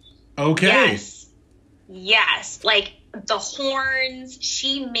 Yeah. Okay. Yes. Like the horns,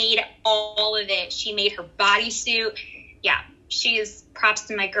 she made all of it. She made her bodysuit. Yeah. She is props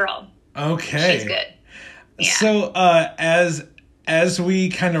to my girl. Okay. She's good. Yeah. So as we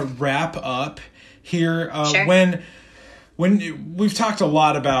kind of wrap up here, when we've talked a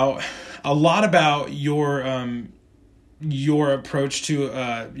lot about your approach to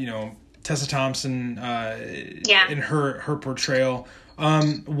Tessa Thompson in her portrayal.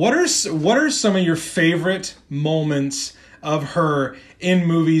 What are some of your favorite moments of her in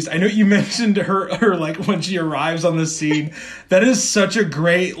movies? I know you mentioned her like when she arrives on the scene. That is such a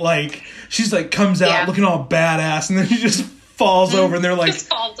great, like, she's like comes out looking all badass, and then she just falls over, and they're like just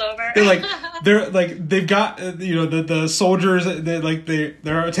falls over. they're like they've got the soldiers,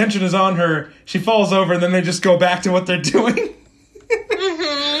 their attention is on her. She falls over, and then they just go back to what they're doing.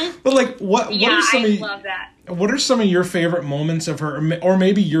 But like what are some I love that. What are some of your favorite moments of her, or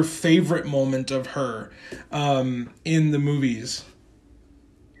maybe your favorite moment of her in the movies?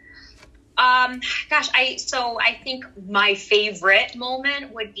 I think my favorite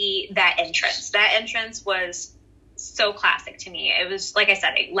moment would be that entrance. That entrance was so classic to me. It was, like I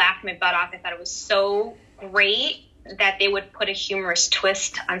said, I laughed my butt off. I thought it was so great that they would put a humorous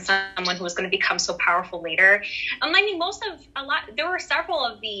twist on someone who was going to become so powerful later. I mean, there were several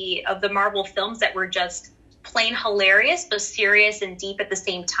of the Marvel films that were just plain hilarious, but serious and deep at the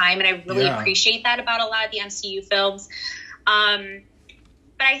same time. And I really appreciate that about a lot of the MCU films.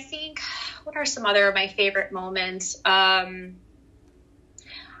 But I think, what are some other of my favorite moments?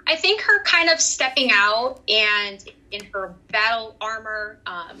 I think her kind of stepping out and in her battle armor,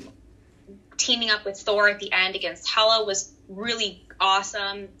 teaming up with Thor at the end against Hela was really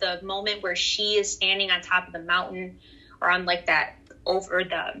awesome. The moment where she is standing on top of the mountain, or on like that over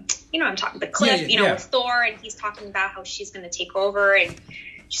the, I'm talking the cliff, with Thor, and he's talking about how she's going to take over, and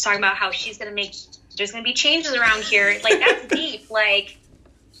she's talking about how she's going to there's going to be changes around here. Like, that's deep. Like,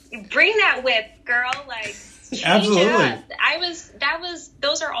 bring that whip, girl. Like, absolutely.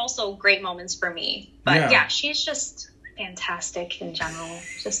 Those are also great moments for me. But she's just fantastic in general.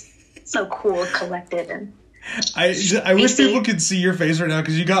 Just so cool, collected, and I wish people could see your face right now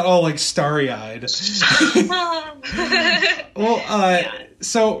because you got all like starry-eyed.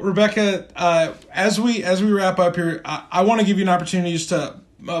 So Rebecca, as we wrap up here, I want to give you an opportunity just to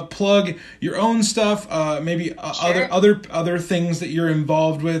plug your own stuff, maybe other things that you're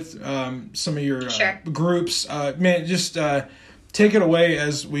involved with, some of your groups. Just take it away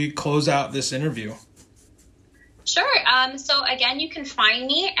as we close out this interview. Sure. So again, you can find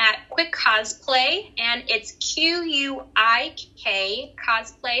me at Quick Cosplay, and it's Quik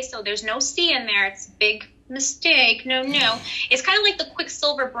Cosplay. So there's no C in there. It's a big mistake. No. It's kind of like the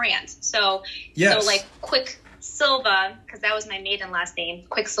Quicksilver brand. So Yes. so like Quicksilva, because that was my maiden last name,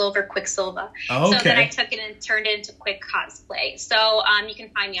 Quicksilver. Oh, So then I okay. took it and turned it into Quick Cosplay. So you can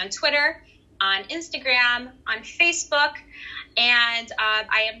find me on Twitter, on Instagram, on Facebook, and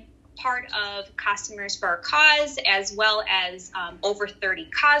I am part of Costumers for Our Cause, as well as Over 30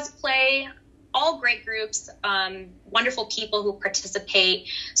 Cosplay. All great groups, wonderful people who participate.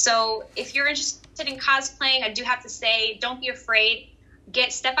 So if you're interested in cosplaying, I do have to say, don't be afraid.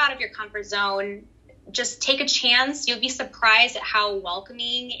 Step out of your comfort zone. Just take a chance. You'll be surprised at how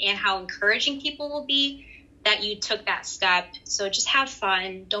welcoming and how encouraging people will be that you took that step. So just have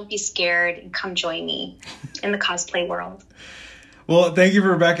fun. Don't be scared, and come join me in the cosplay world. Well, thank you,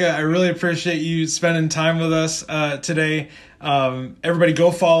 Rebecca. I really appreciate you spending time with us today. Everybody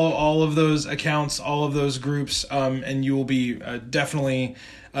go follow all of those accounts, all of those groups, and you will be definitely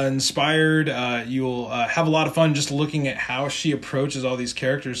inspired. You will have a lot of fun just looking at how she approaches all these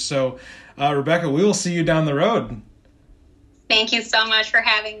characters. So, Rebecca, we will see you down the road. Thank you so much for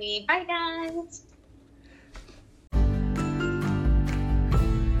having me. Bye, guys.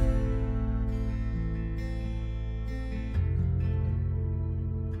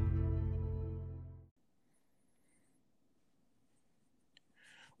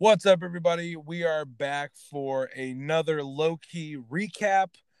 What's up, everybody? We are back for another low-key recap,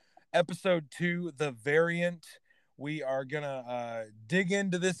 episode 2, The Variant. We are gonna dig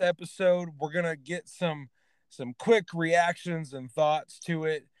into this episode. We're gonna get some quick reactions and thoughts to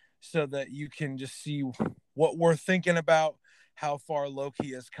it, so that you can just see what we're thinking about, how far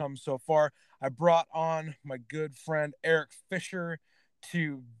Loki has come so far. I brought on my good friend Eric Fisher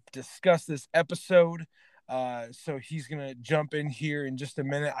to discuss this episode. So he's going to jump in here in just a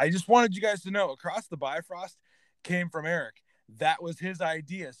minute. I just wanted you guys to know, Across the Bifrost came from Eric. That was his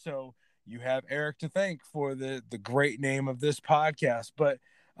idea. So you have Eric to thank for the great name of this podcast. But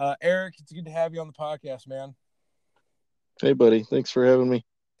Eric, it's good to have you on the podcast, man. Hey, buddy. Thanks for having me.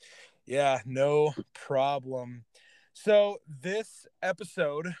 Yeah, no problem. So this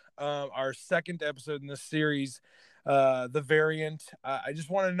episode, our second episode in this series, The Variant, I just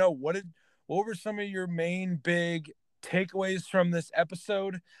want to know, what were some of your main big takeaways from this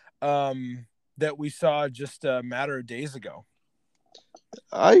episode that we saw just a matter of days ago?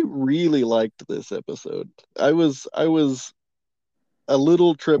 I really liked this episode. I was a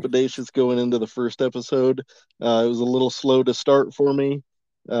little trepidatious going into the first episode. It was a little slow to start for me.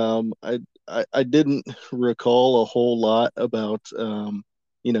 I didn't recall a whole lot about the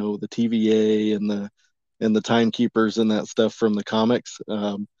TVA and the timekeepers and that stuff from the comics.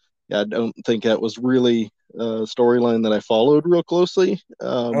 I don't think that was really a storyline that I followed real closely.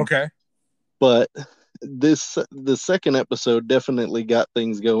 Okay. But the second episode definitely got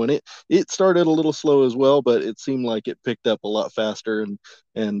things going. It started a little slow as well, but it seemed like it picked up a lot faster,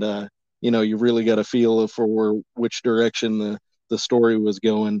 and you really got a feel for which direction the story was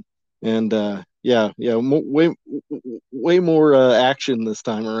going. And way more action this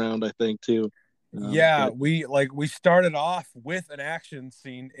time around, I think, too. We started off with an action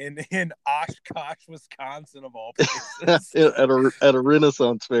scene in Oshkosh, Wisconsin, of all places. at a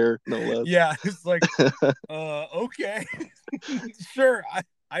Renaissance fair, no less. Yeah, it's like okay. Sure,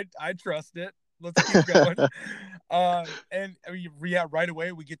 I trust it. Let's keep going. And I mean, yeah, right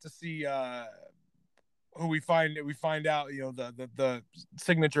away we get to see who we find out, the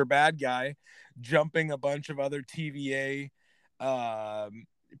signature bad guy jumping a bunch of other TVA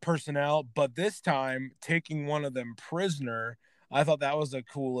personnel, but this time taking one of them prisoner. I thought that was a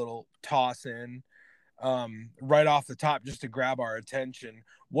cool little toss in right off the top, just to grab our attention.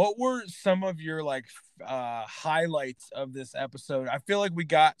 What were some of your highlights of this episode? I feel like we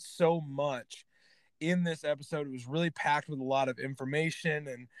got so much in this episode. It was really packed with a lot of information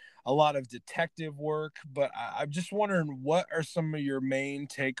and a lot of detective work, but I'm just wondering, what are some of your main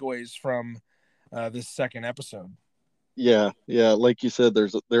takeaways from this second episode? Yeah, like you said,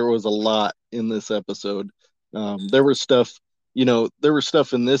 there was a lot in this episode. There was stuff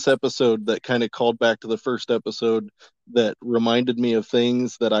in this episode that kind of called back to the first episode, that reminded me of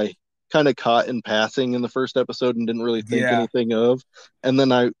things that I kind of caught in passing in the first episode and didn't really think anything of. And then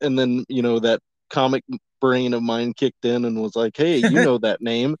that comic brain of mine kicked in and was like, hey, that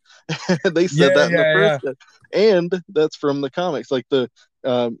name. They said that in the first, and that's from the comics, like the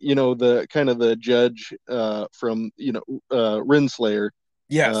kind of the judge from Renslayer,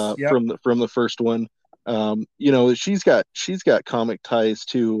 from the first one. She's got comic ties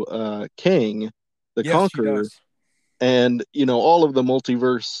to Kang the Conqueror, And, all of the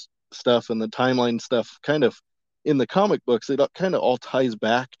multiverse stuff and the timeline stuff kind of in the comic books, it kind of all ties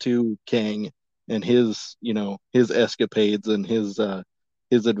back to Kang and his escapades and his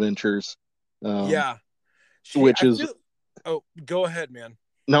adventures. Um, Yeah. which I is feel, oh, go ahead, man.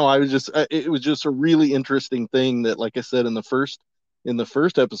 no, it was just a really interesting thing that, like I said, in the first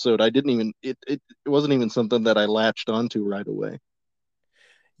episode, I didn't even, it wasn't even something that I latched onto right away.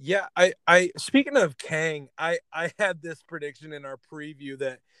 Yeah, speaking of Kang, I had this prediction in our preview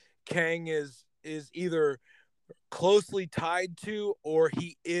that Kang is either closely tied to or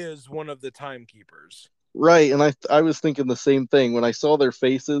he is one of the timekeepers. Right, and I was thinking the same thing when I saw their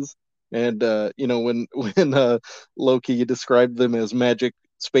faces, and when when Loki described them as magic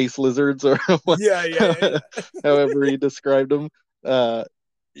space lizards, or Yeah. however he described them. uh,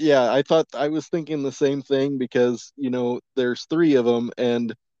 yeah, I was thinking the same thing because there's three of them,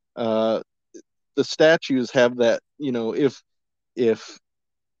 and uh, the statues have that. If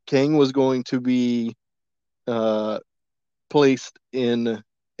Kang was going to be uh, placed in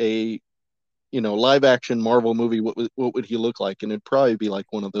a live action Marvel movie, what would he look like? And it'd probably be like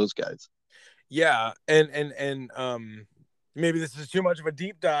one of those guys. Yeah, and maybe this is too much of a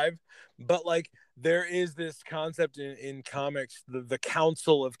deep dive, but like there is this concept in comics, the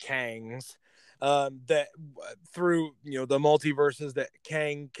Council of Kangs, that through the multiverses that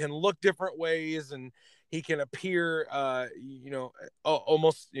Kang can look different ways and he can appear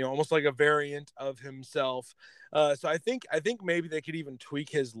almost like a variant of himself. So I think maybe they could even tweak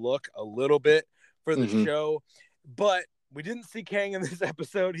his look a little bit for the Mm-hmm. show, but we didn't see Kang in this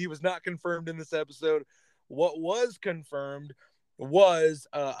episode. He was not confirmed in this episode. What was confirmed was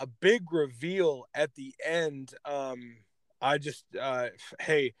a big reveal at the end. I just,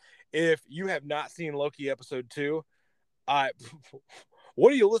 hey, if you have not seen Loki episode 2, I,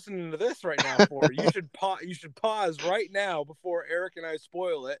 what are you listening to this right now for? You should pause right now before Eric and I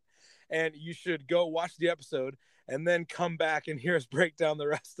spoil it, and you should go watch the episode and then come back and hear us break down the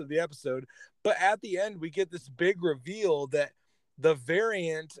rest of the episode. But at the end, we get this big reveal that the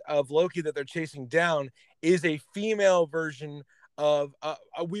variant of Loki that they're chasing down is a female version of,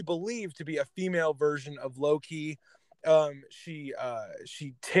 we believe to be a female version of Loki. She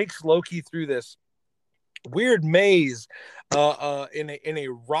takes Loki through this weird maze in a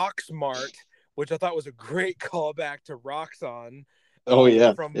rock smart, which I thought was a great callback to Roxxon Oh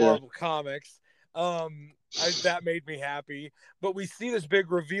yeah, from yeah, Marvel Comics. That made me happy. But we see this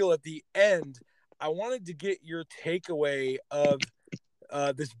big reveal at the end. I wanted to get your takeaway of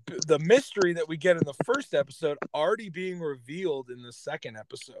the mystery that we get in the first episode already being revealed in the second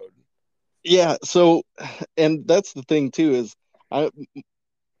episode. yeah. So, and that's the thing too is I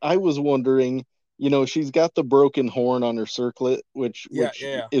I was wondering, she's got the broken horn on her circlet, which Yeah, which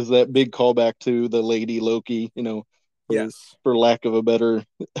yeah. is that big callback to the Lady Loki, for Yes. for lack of a better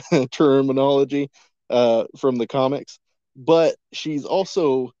terminology, from the comics. But she's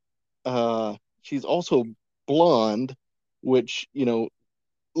also blonde, which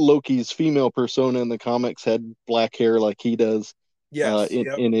Loki's female persona in the comics had black hair like he does Yes. in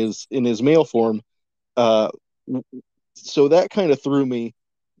Yep. in his male form. Uh, so that kind of threw me.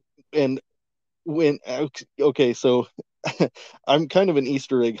 And when okay, so I'm kind of an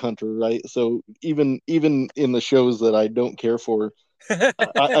Easter egg hunter, right? So even in the shows that I don't care for,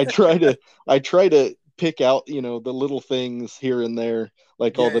 I try to pick out the little things here and there,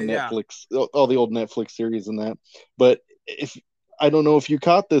 like Yeah. all the old Netflix series and that. But if I don't know if you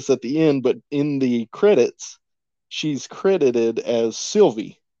caught this at the end, but in the credits, she's credited as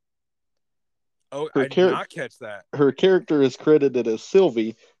Sylvie. Oh, Her I did character not catch that. her character is credited as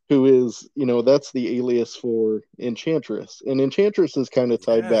Sylvie, who is that's the alias for Enchantress, and Enchantress is kind of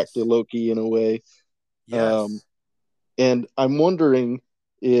tied back to Yes. Loki in a way. Um, Yes. and I'm wondering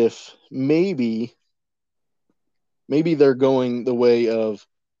if maybe they're going the way of,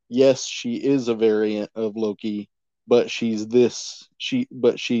 yes, she is a variant of Loki, but she's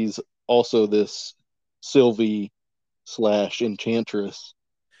also this Sylvie slash Enchantress.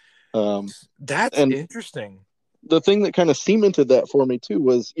 Um, That's and interesting. the thing that kind of cemented that for me too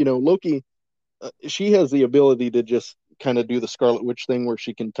was, Loki. She has the ability to just kind of do the Scarlet Witch thing where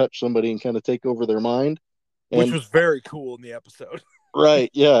she can touch somebody and kind of take over their mind. Which And was very cool in the episode. right,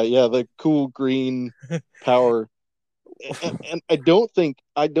 yeah, yeah, the cool green power. And I don't think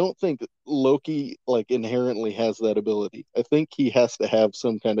Loki like inherently has that ability. I think he has to have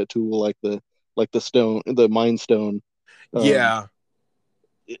some kind of tool like the stone, the Mind Stone. Um, Yeah.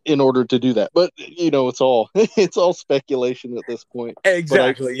 in order to do that. But it's all it's all speculation at this point. But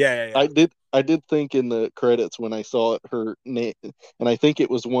Exactly. Yeah. I did think in the credits when I saw it, her name, and I think it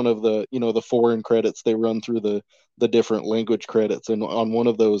was one of the the foreign credits they run through the different language credits, and on one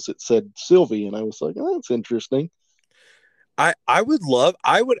of those it said Sylvie, and I was like, oh, that's interesting. I'm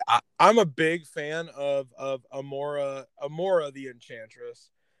a big fan of Amora the Enchantress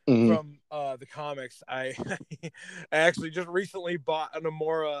Mm-hmm. from the comics. I I actually just recently bought an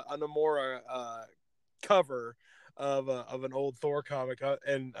Amora cover of an old Thor comic,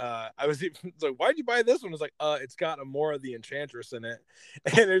 and I was like, "Why'd you buy this one?" It's like, it's got Amora the Enchantress in it,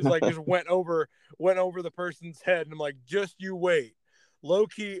 and it's like just went over the person's head, and I'm like, "Just you wait."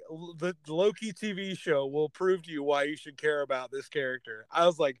 Loki, the Loki TV show will prove to you why you should care about this character. I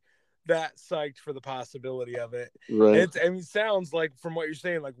was like that psyched for the possibility of it. And Right. it sounds like from what you're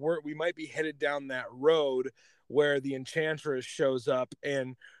saying, like we might be headed down that road where the Enchantress shows up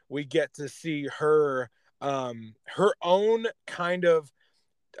and we get to see her own kind of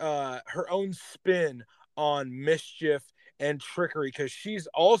her own spin on mischief and trickery, because she's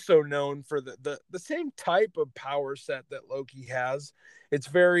also known for the same type of power set that Loki has. It's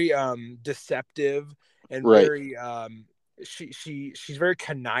very deceptive and Right. very she's very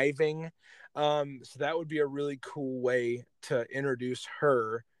conniving. So that would be a really cool way to introduce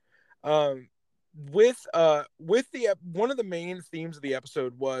her. Um, with the one of the main themes of the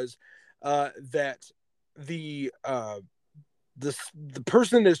episode was that the the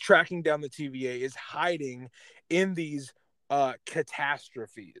person that is tracking down the TVA is hiding in these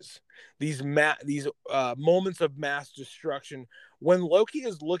catastrophes, these moments of mass destruction. When Loki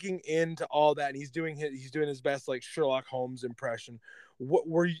is looking into all that, and he's doing his best like Sherlock Holmes impression. What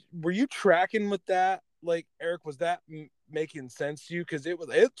were you tracking with that? Like, Eric, was that making sense to you? Because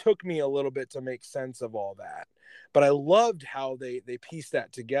it took me a little bit to make sense of all that, but I loved how they pieced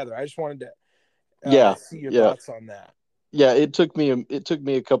that together. I just wanted to Yeah. see your Yeah. thoughts on that. Yeah, it took me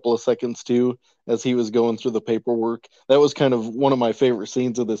a couple of seconds too as he was going through the paperwork. That was kind of one of my favorite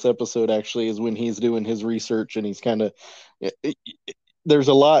scenes of this episode actually, is when he's doing his research and he's kind of there's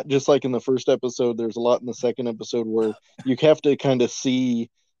a lot, just like in the first episode, there's a lot in the second episode where you have to kind of see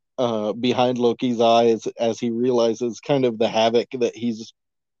behind Loki's eyes as he realizes kind of the havoc that he's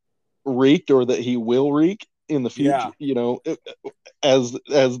wreaked or that he will wreak in the future, Yeah. as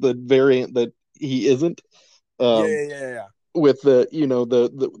the variant that he isn't. Um, Yeah. with the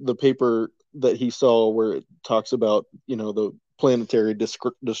the paper that he saw where it talks about the planetary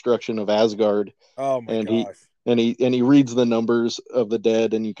destruction of Asgard, Oh my and he gosh. and he reads the numbers of the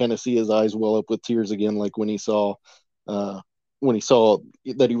dead, and you kind of see his eyes well up with tears again, like uh, when he saw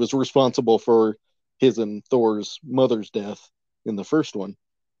that he was responsible for his and Thor's mother's death in the first one.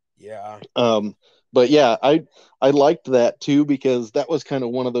 Yeah. But yeah, I liked that too, because that was kind of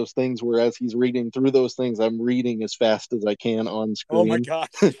one of those things where as he's reading through those things, I'm reading as fast as I can on Oh my screen gosh.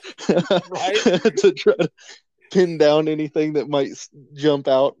 Right? to try to pin down anything that might jump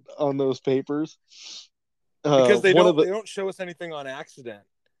out on those papers. Because One of the they don't show us anything on accident.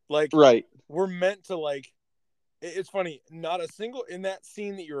 Like, right, we're meant to, like, it's funny, not a single in that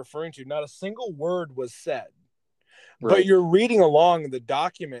scene that you're referring to, not a single word was said. But right, you're reading along the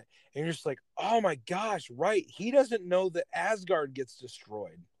document and you're just like, "Oh my gosh, right. He doesn't know that Asgard gets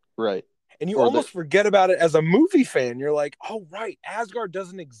destroyed." right, And you or that almost forget about it as a movie fan. You're like, "Oh right, Asgard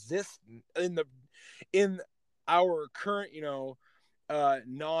doesn't exist in our current,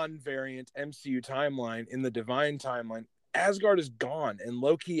 non-variant MCU timeline, in the Divine timeline. Asgard is gone, and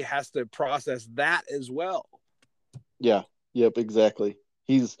Loki has to process that as well." yeah, yep, exactly.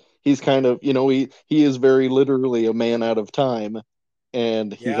 He's kind of he is very literally a man out of time,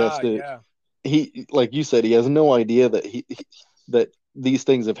 and he has Yeah, to yeah. he like you said, he has no idea that that these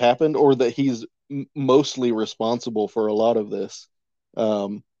things have happened, or that he's mostly responsible for a lot of this.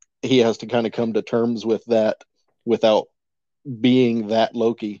 um he has to kind of come to terms with that without being that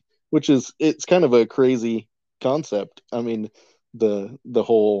Loki, which is it's kind of a crazy concept. I mean, the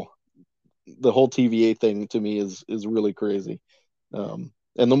whole TVA thing to me is really crazy. And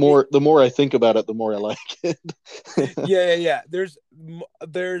It, the more I think about it, the more I like it. yeah.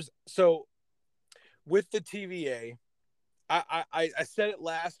 There's so with the TVA, I said it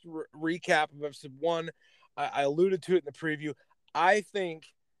last recap of episode one. I alluded to it in the preview. I think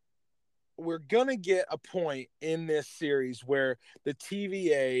we're gonna get a point in this series where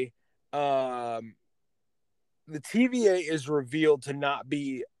um, the TVA is revealed to not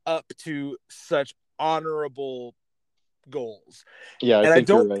be up to such honorable goals, Yeah, I and think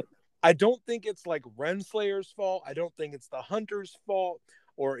you're right. I don't think it's like Renslayer's fault. I don't think it's the Hunter's fault,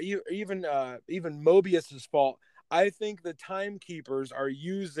 or even Mobius's fault. I think the timekeepers are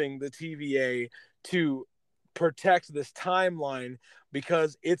using the TVA to protect this timeline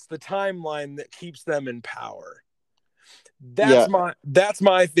because it's the timeline that keeps them in power. Yeah, That's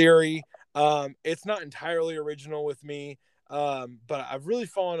my theory. It's not entirely original with me, but I've really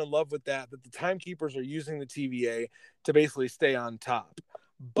fallen in love with that the timekeepers are using the TVA to basically stay on top.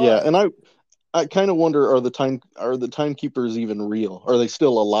 yeah, But and I kind of wonder, are the timekeepers even real? Are they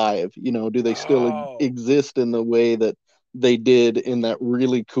still alive? You know, do they still oh exist in the way that they did in that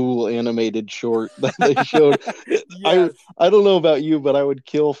really cool animated short that they showed? I yes, I don't know about you, but I would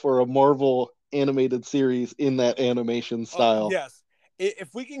kill for a Marvel animated series in that animation style. yes.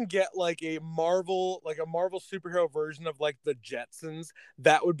 If we can get like a Marvel superhero version of like the Jetsons,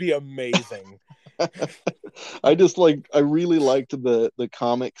 that would be amazing. I really liked the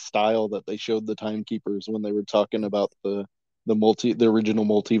comic style that they showed the timekeepers when they were talking about the original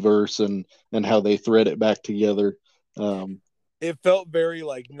multiverse and how they thread it back together. Um, It felt very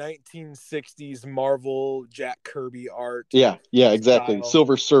like 1960s Marvel Jack Kirby art yeah, exactly. style.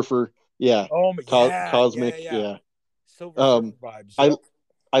 Silver Surfer, yeah. Oh yeah, Cosmic, yeah. yeah. Silver Surfer Um, vibes. I Yep.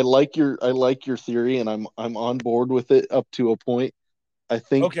 I like your theory, and I'm on board with it up to a point. I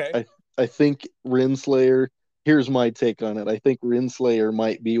think Okay. I I think Renslayer. Here's my take on it. I think Renslayer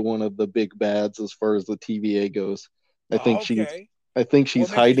might be one of the big bads as far as the TVA goes. I think she's Okay. I think What she's makes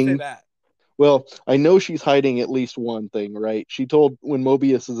you say hiding. that? Well, I know she's hiding at least one thing, right? She told when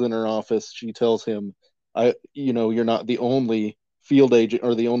Mobius is in her office, she tells him, you're not the only field agent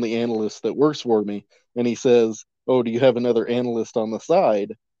or the only analyst that works for me." And he says, "Oh, do you have another analyst on the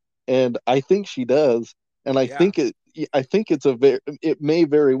side?" And I think she does, and Yeah. I think it may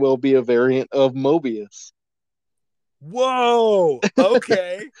very well be a variant of Mobius. Whoa.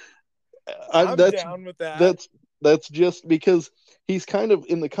 Okay. I, I'm that's down with that. that's that's just because he's kind of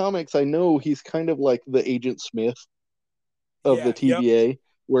in the comics. I know he's kind of like the Agent Smith of the Yeah. Yep. TVA,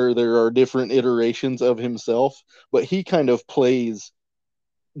 where there are different iterations of himself, but he kind of plays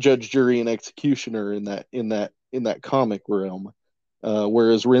judge, jury, and executioner in that comic realm,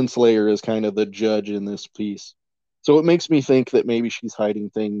 whereas Renslayer is kind of the judge in this piece. So it makes me think that maybe she's hiding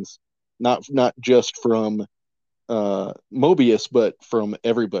things, not just from Mobius, but from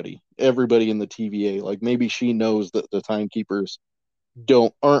everybody in the TVA. Like maybe she knows that the timekeepers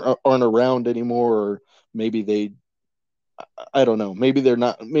aren't around anymore, or maybe they I don't know. Maybe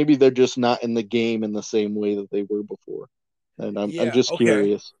they're just not in the game in the same way that they were before. And I'm Yeah. just Okay.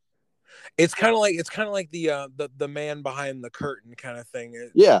 curious. It's kind of like the man behind the curtain kind of thing.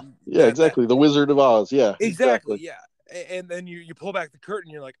 It's Yeah, that exactly. The Wizard of Oz. Yeah, exactly, exactly. yeah. And then you pull back the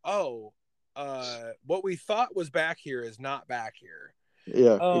curtain, you're like, oh, what we thought was back here is not back here.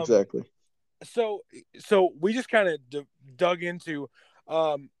 Yeah, Um, exactly. so we just kind of dug into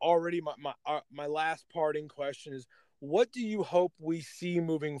already my last parting question is what do you hope we see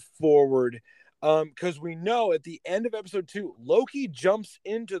moving forward, because we know at the end of episode 2 Loki jumps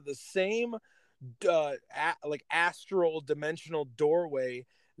into the same like astral dimensional doorway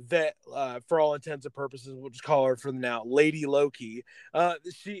that for all intents and purposes we'll just call her for now Lady Loki.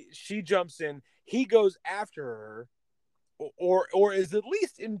 She jumps in, he goes after her, or is at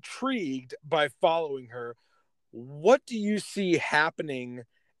least intrigued by following her. What do you see happening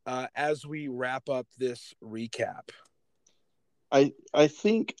as we wrap up this recap? I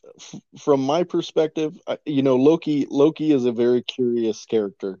think from my perspective, Loki is a very curious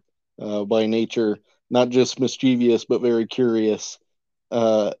character by nature, not just mischievous but very curious.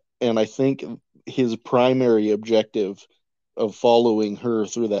 And I think his primary objective of following her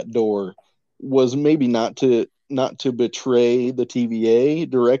through that door was maybe not to betray the TVA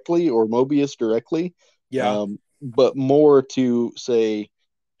directly or Mobius directly, Yeah. but more to say,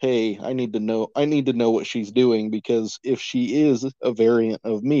 "Hey, I need to know what she's doing because if she is a variant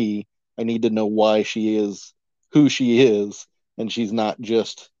of me, I need to know why she is who she is, and she's not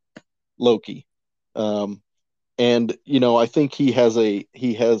just Loki." Um, and I think he has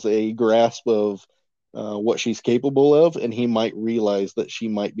a grasp of what she's capable of, and he might realize that she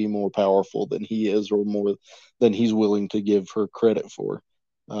might be more powerful than he is, or more than he's willing to give her credit for.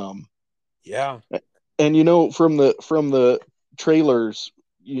 Um, Yeah. and from the trailers,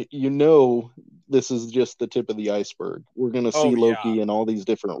 this is just the tip of the iceberg. We're going to Oh see yeah. Loki in all these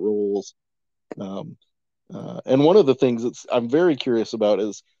different roles. Um, and one of the things that I'm very curious about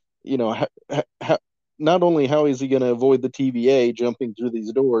is, not only how is he going to avoid the TVA jumping through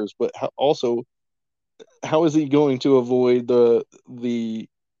these doors, but also how is he going to avoid the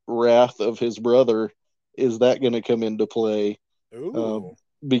wrath of his brother? Is that going to come into play? Ooh.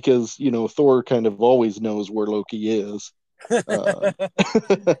 Because Thor kind of always knows where Loki is. Uh,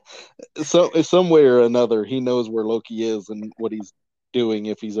 so some way or another, he knows where Loki is and what he's doing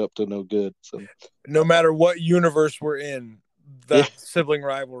if he's up to no good. So no matter what universe we're in, yeah, that sibling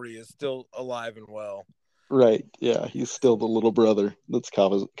rivalry is still alive and well. right. Yeah, he's still the little brother that's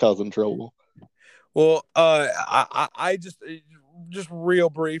causing trouble. Well, I just real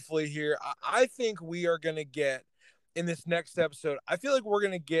briefly here. I think we are gonna get in this next episode. I feel like we're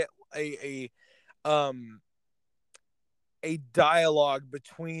gonna get a dialogue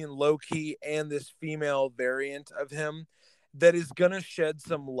between Loki and this female variant of him that is gonna shed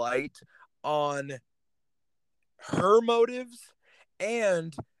some light on her motives,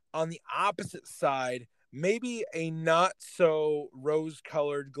 and on the opposite side, maybe a not so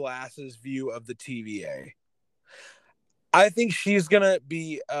rose-colored glasses view of the TVA. I think she's gonna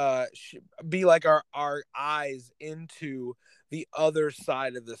be like our eyes into the other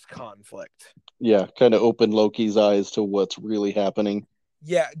side of this conflict. Yeah, kind of open Loki's eyes to what's really happening.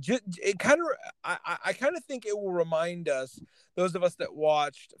 Yeah, it kind of I kind of think it will remind us, those of us that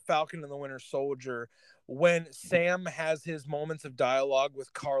watched Falcon and the Winter Soldier, when Sam has his moments of dialogue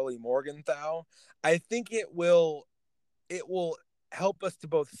with Carly Morgenthau. I think it will help us to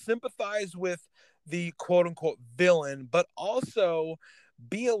both sympathize with the quote unquote villain, but also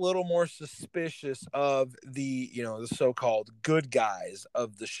be a little more suspicious of the the so-called good guys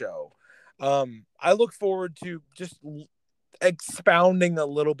of the show. I look forward to just expounding a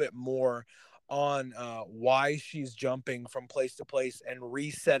little bit more on why she's jumping from place to place and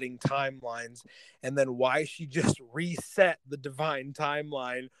resetting timelines, and then why she just reset the divine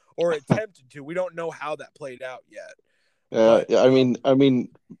timeline, or attempted to. We don't know how that played out yet. But I mean,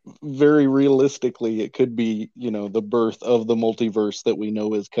 very realistically, it could be, the birth of the multiverse that we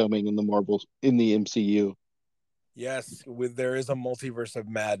know is coming in the MCU. yes, there is a multiverse of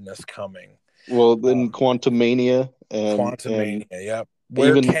madness coming. Well, then Quantumania Quantumania, yep,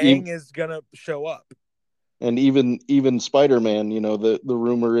 where even Kang is gonna show up. And even Spider-Man, the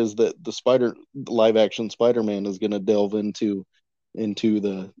rumor is that the live action Spider-Man is going to delve into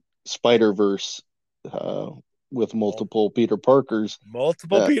the Spider-Verse with multiple Peter Parkers.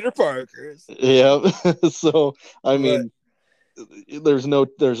 Peter Parkers. Yeah. So I mean, there's no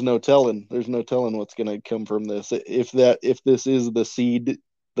telling what's going to come from this. If this is the seed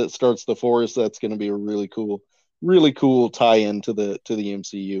that starts the forest, that's going to be a really cool tie-in to the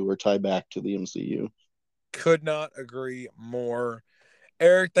MCU, or tie back to the MCU. Could not agree more.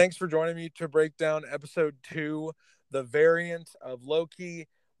 Eric, thanks for joining me to break down episode 2, The Variant of Loki.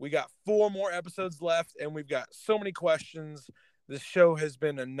 We got 4 more episodes left, and we've got so many questions. This show has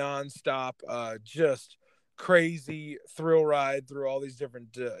been a nonstop, just crazy thrill ride through all these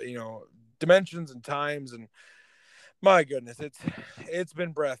different, dimensions and times. And my goodness, it's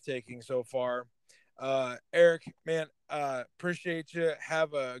been breathtaking so far. Eric, man, appreciate you.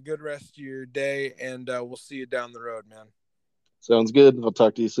 Have a good rest of your day, and we'll see you down the road, man. Sounds good. I'll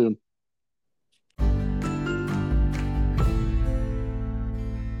talk to you soon.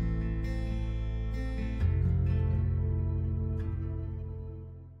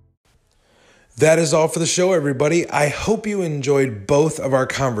 That is all for the show, everybody. I hope you enjoyed both of our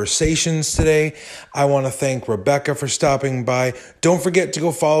conversations today. I want to thank Rebecca for stopping by. Don't forget to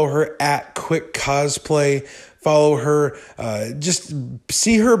go follow her at Quick Cosplay. Follow her. Just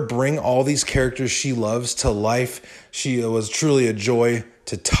see her bring all these characters she loves to life. She was truly a joy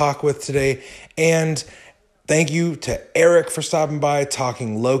to talk with today. And thank you to Eric for stopping by,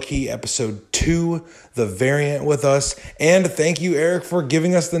 talking Loki episode 2, The Variant, with us. And thank you, Eric, for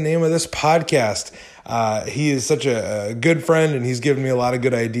giving us the name of this podcast. He is such a good friend, and he's given me a lot of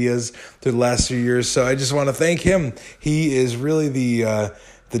good ideas through the last few years. So I just want to thank him. He is really the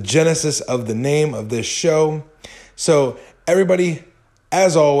genesis of the name of this show. So everybody,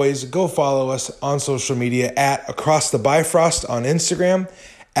 as always, go follow us on social media at Across the Bifrost on Instagram,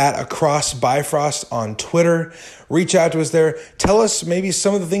 at Across Bifrost on Twitter. Reach out to us there. Tell us maybe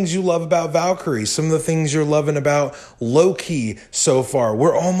some of the things you love about Valkyrie, some of the things you're loving about Loki so far.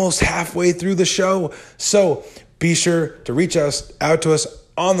 We're almost halfway through the show, so be sure to reach out to us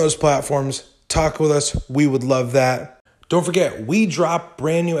on those platforms. Talk with us. We would love that. Don't forget, we drop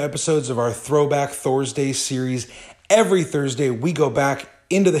brand new episodes of our Throwback Thursday series. Every Thursday, we go back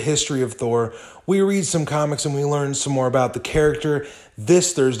into the history of Thor. We read some comics and we learn some more about the character.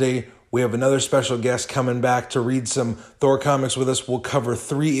 This Thursday, we have another special guest coming back to read some Thor comics with us. We'll cover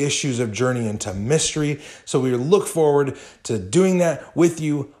 3 issues of Journey into Mystery. So we look forward to doing that with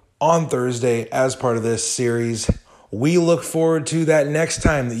you on Thursday as part of this series. We look forward to that next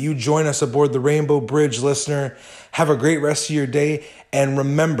time that you join us aboard the Rainbow Bridge, listener. Have a great rest of your day, and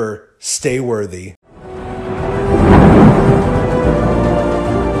remember, stay worthy.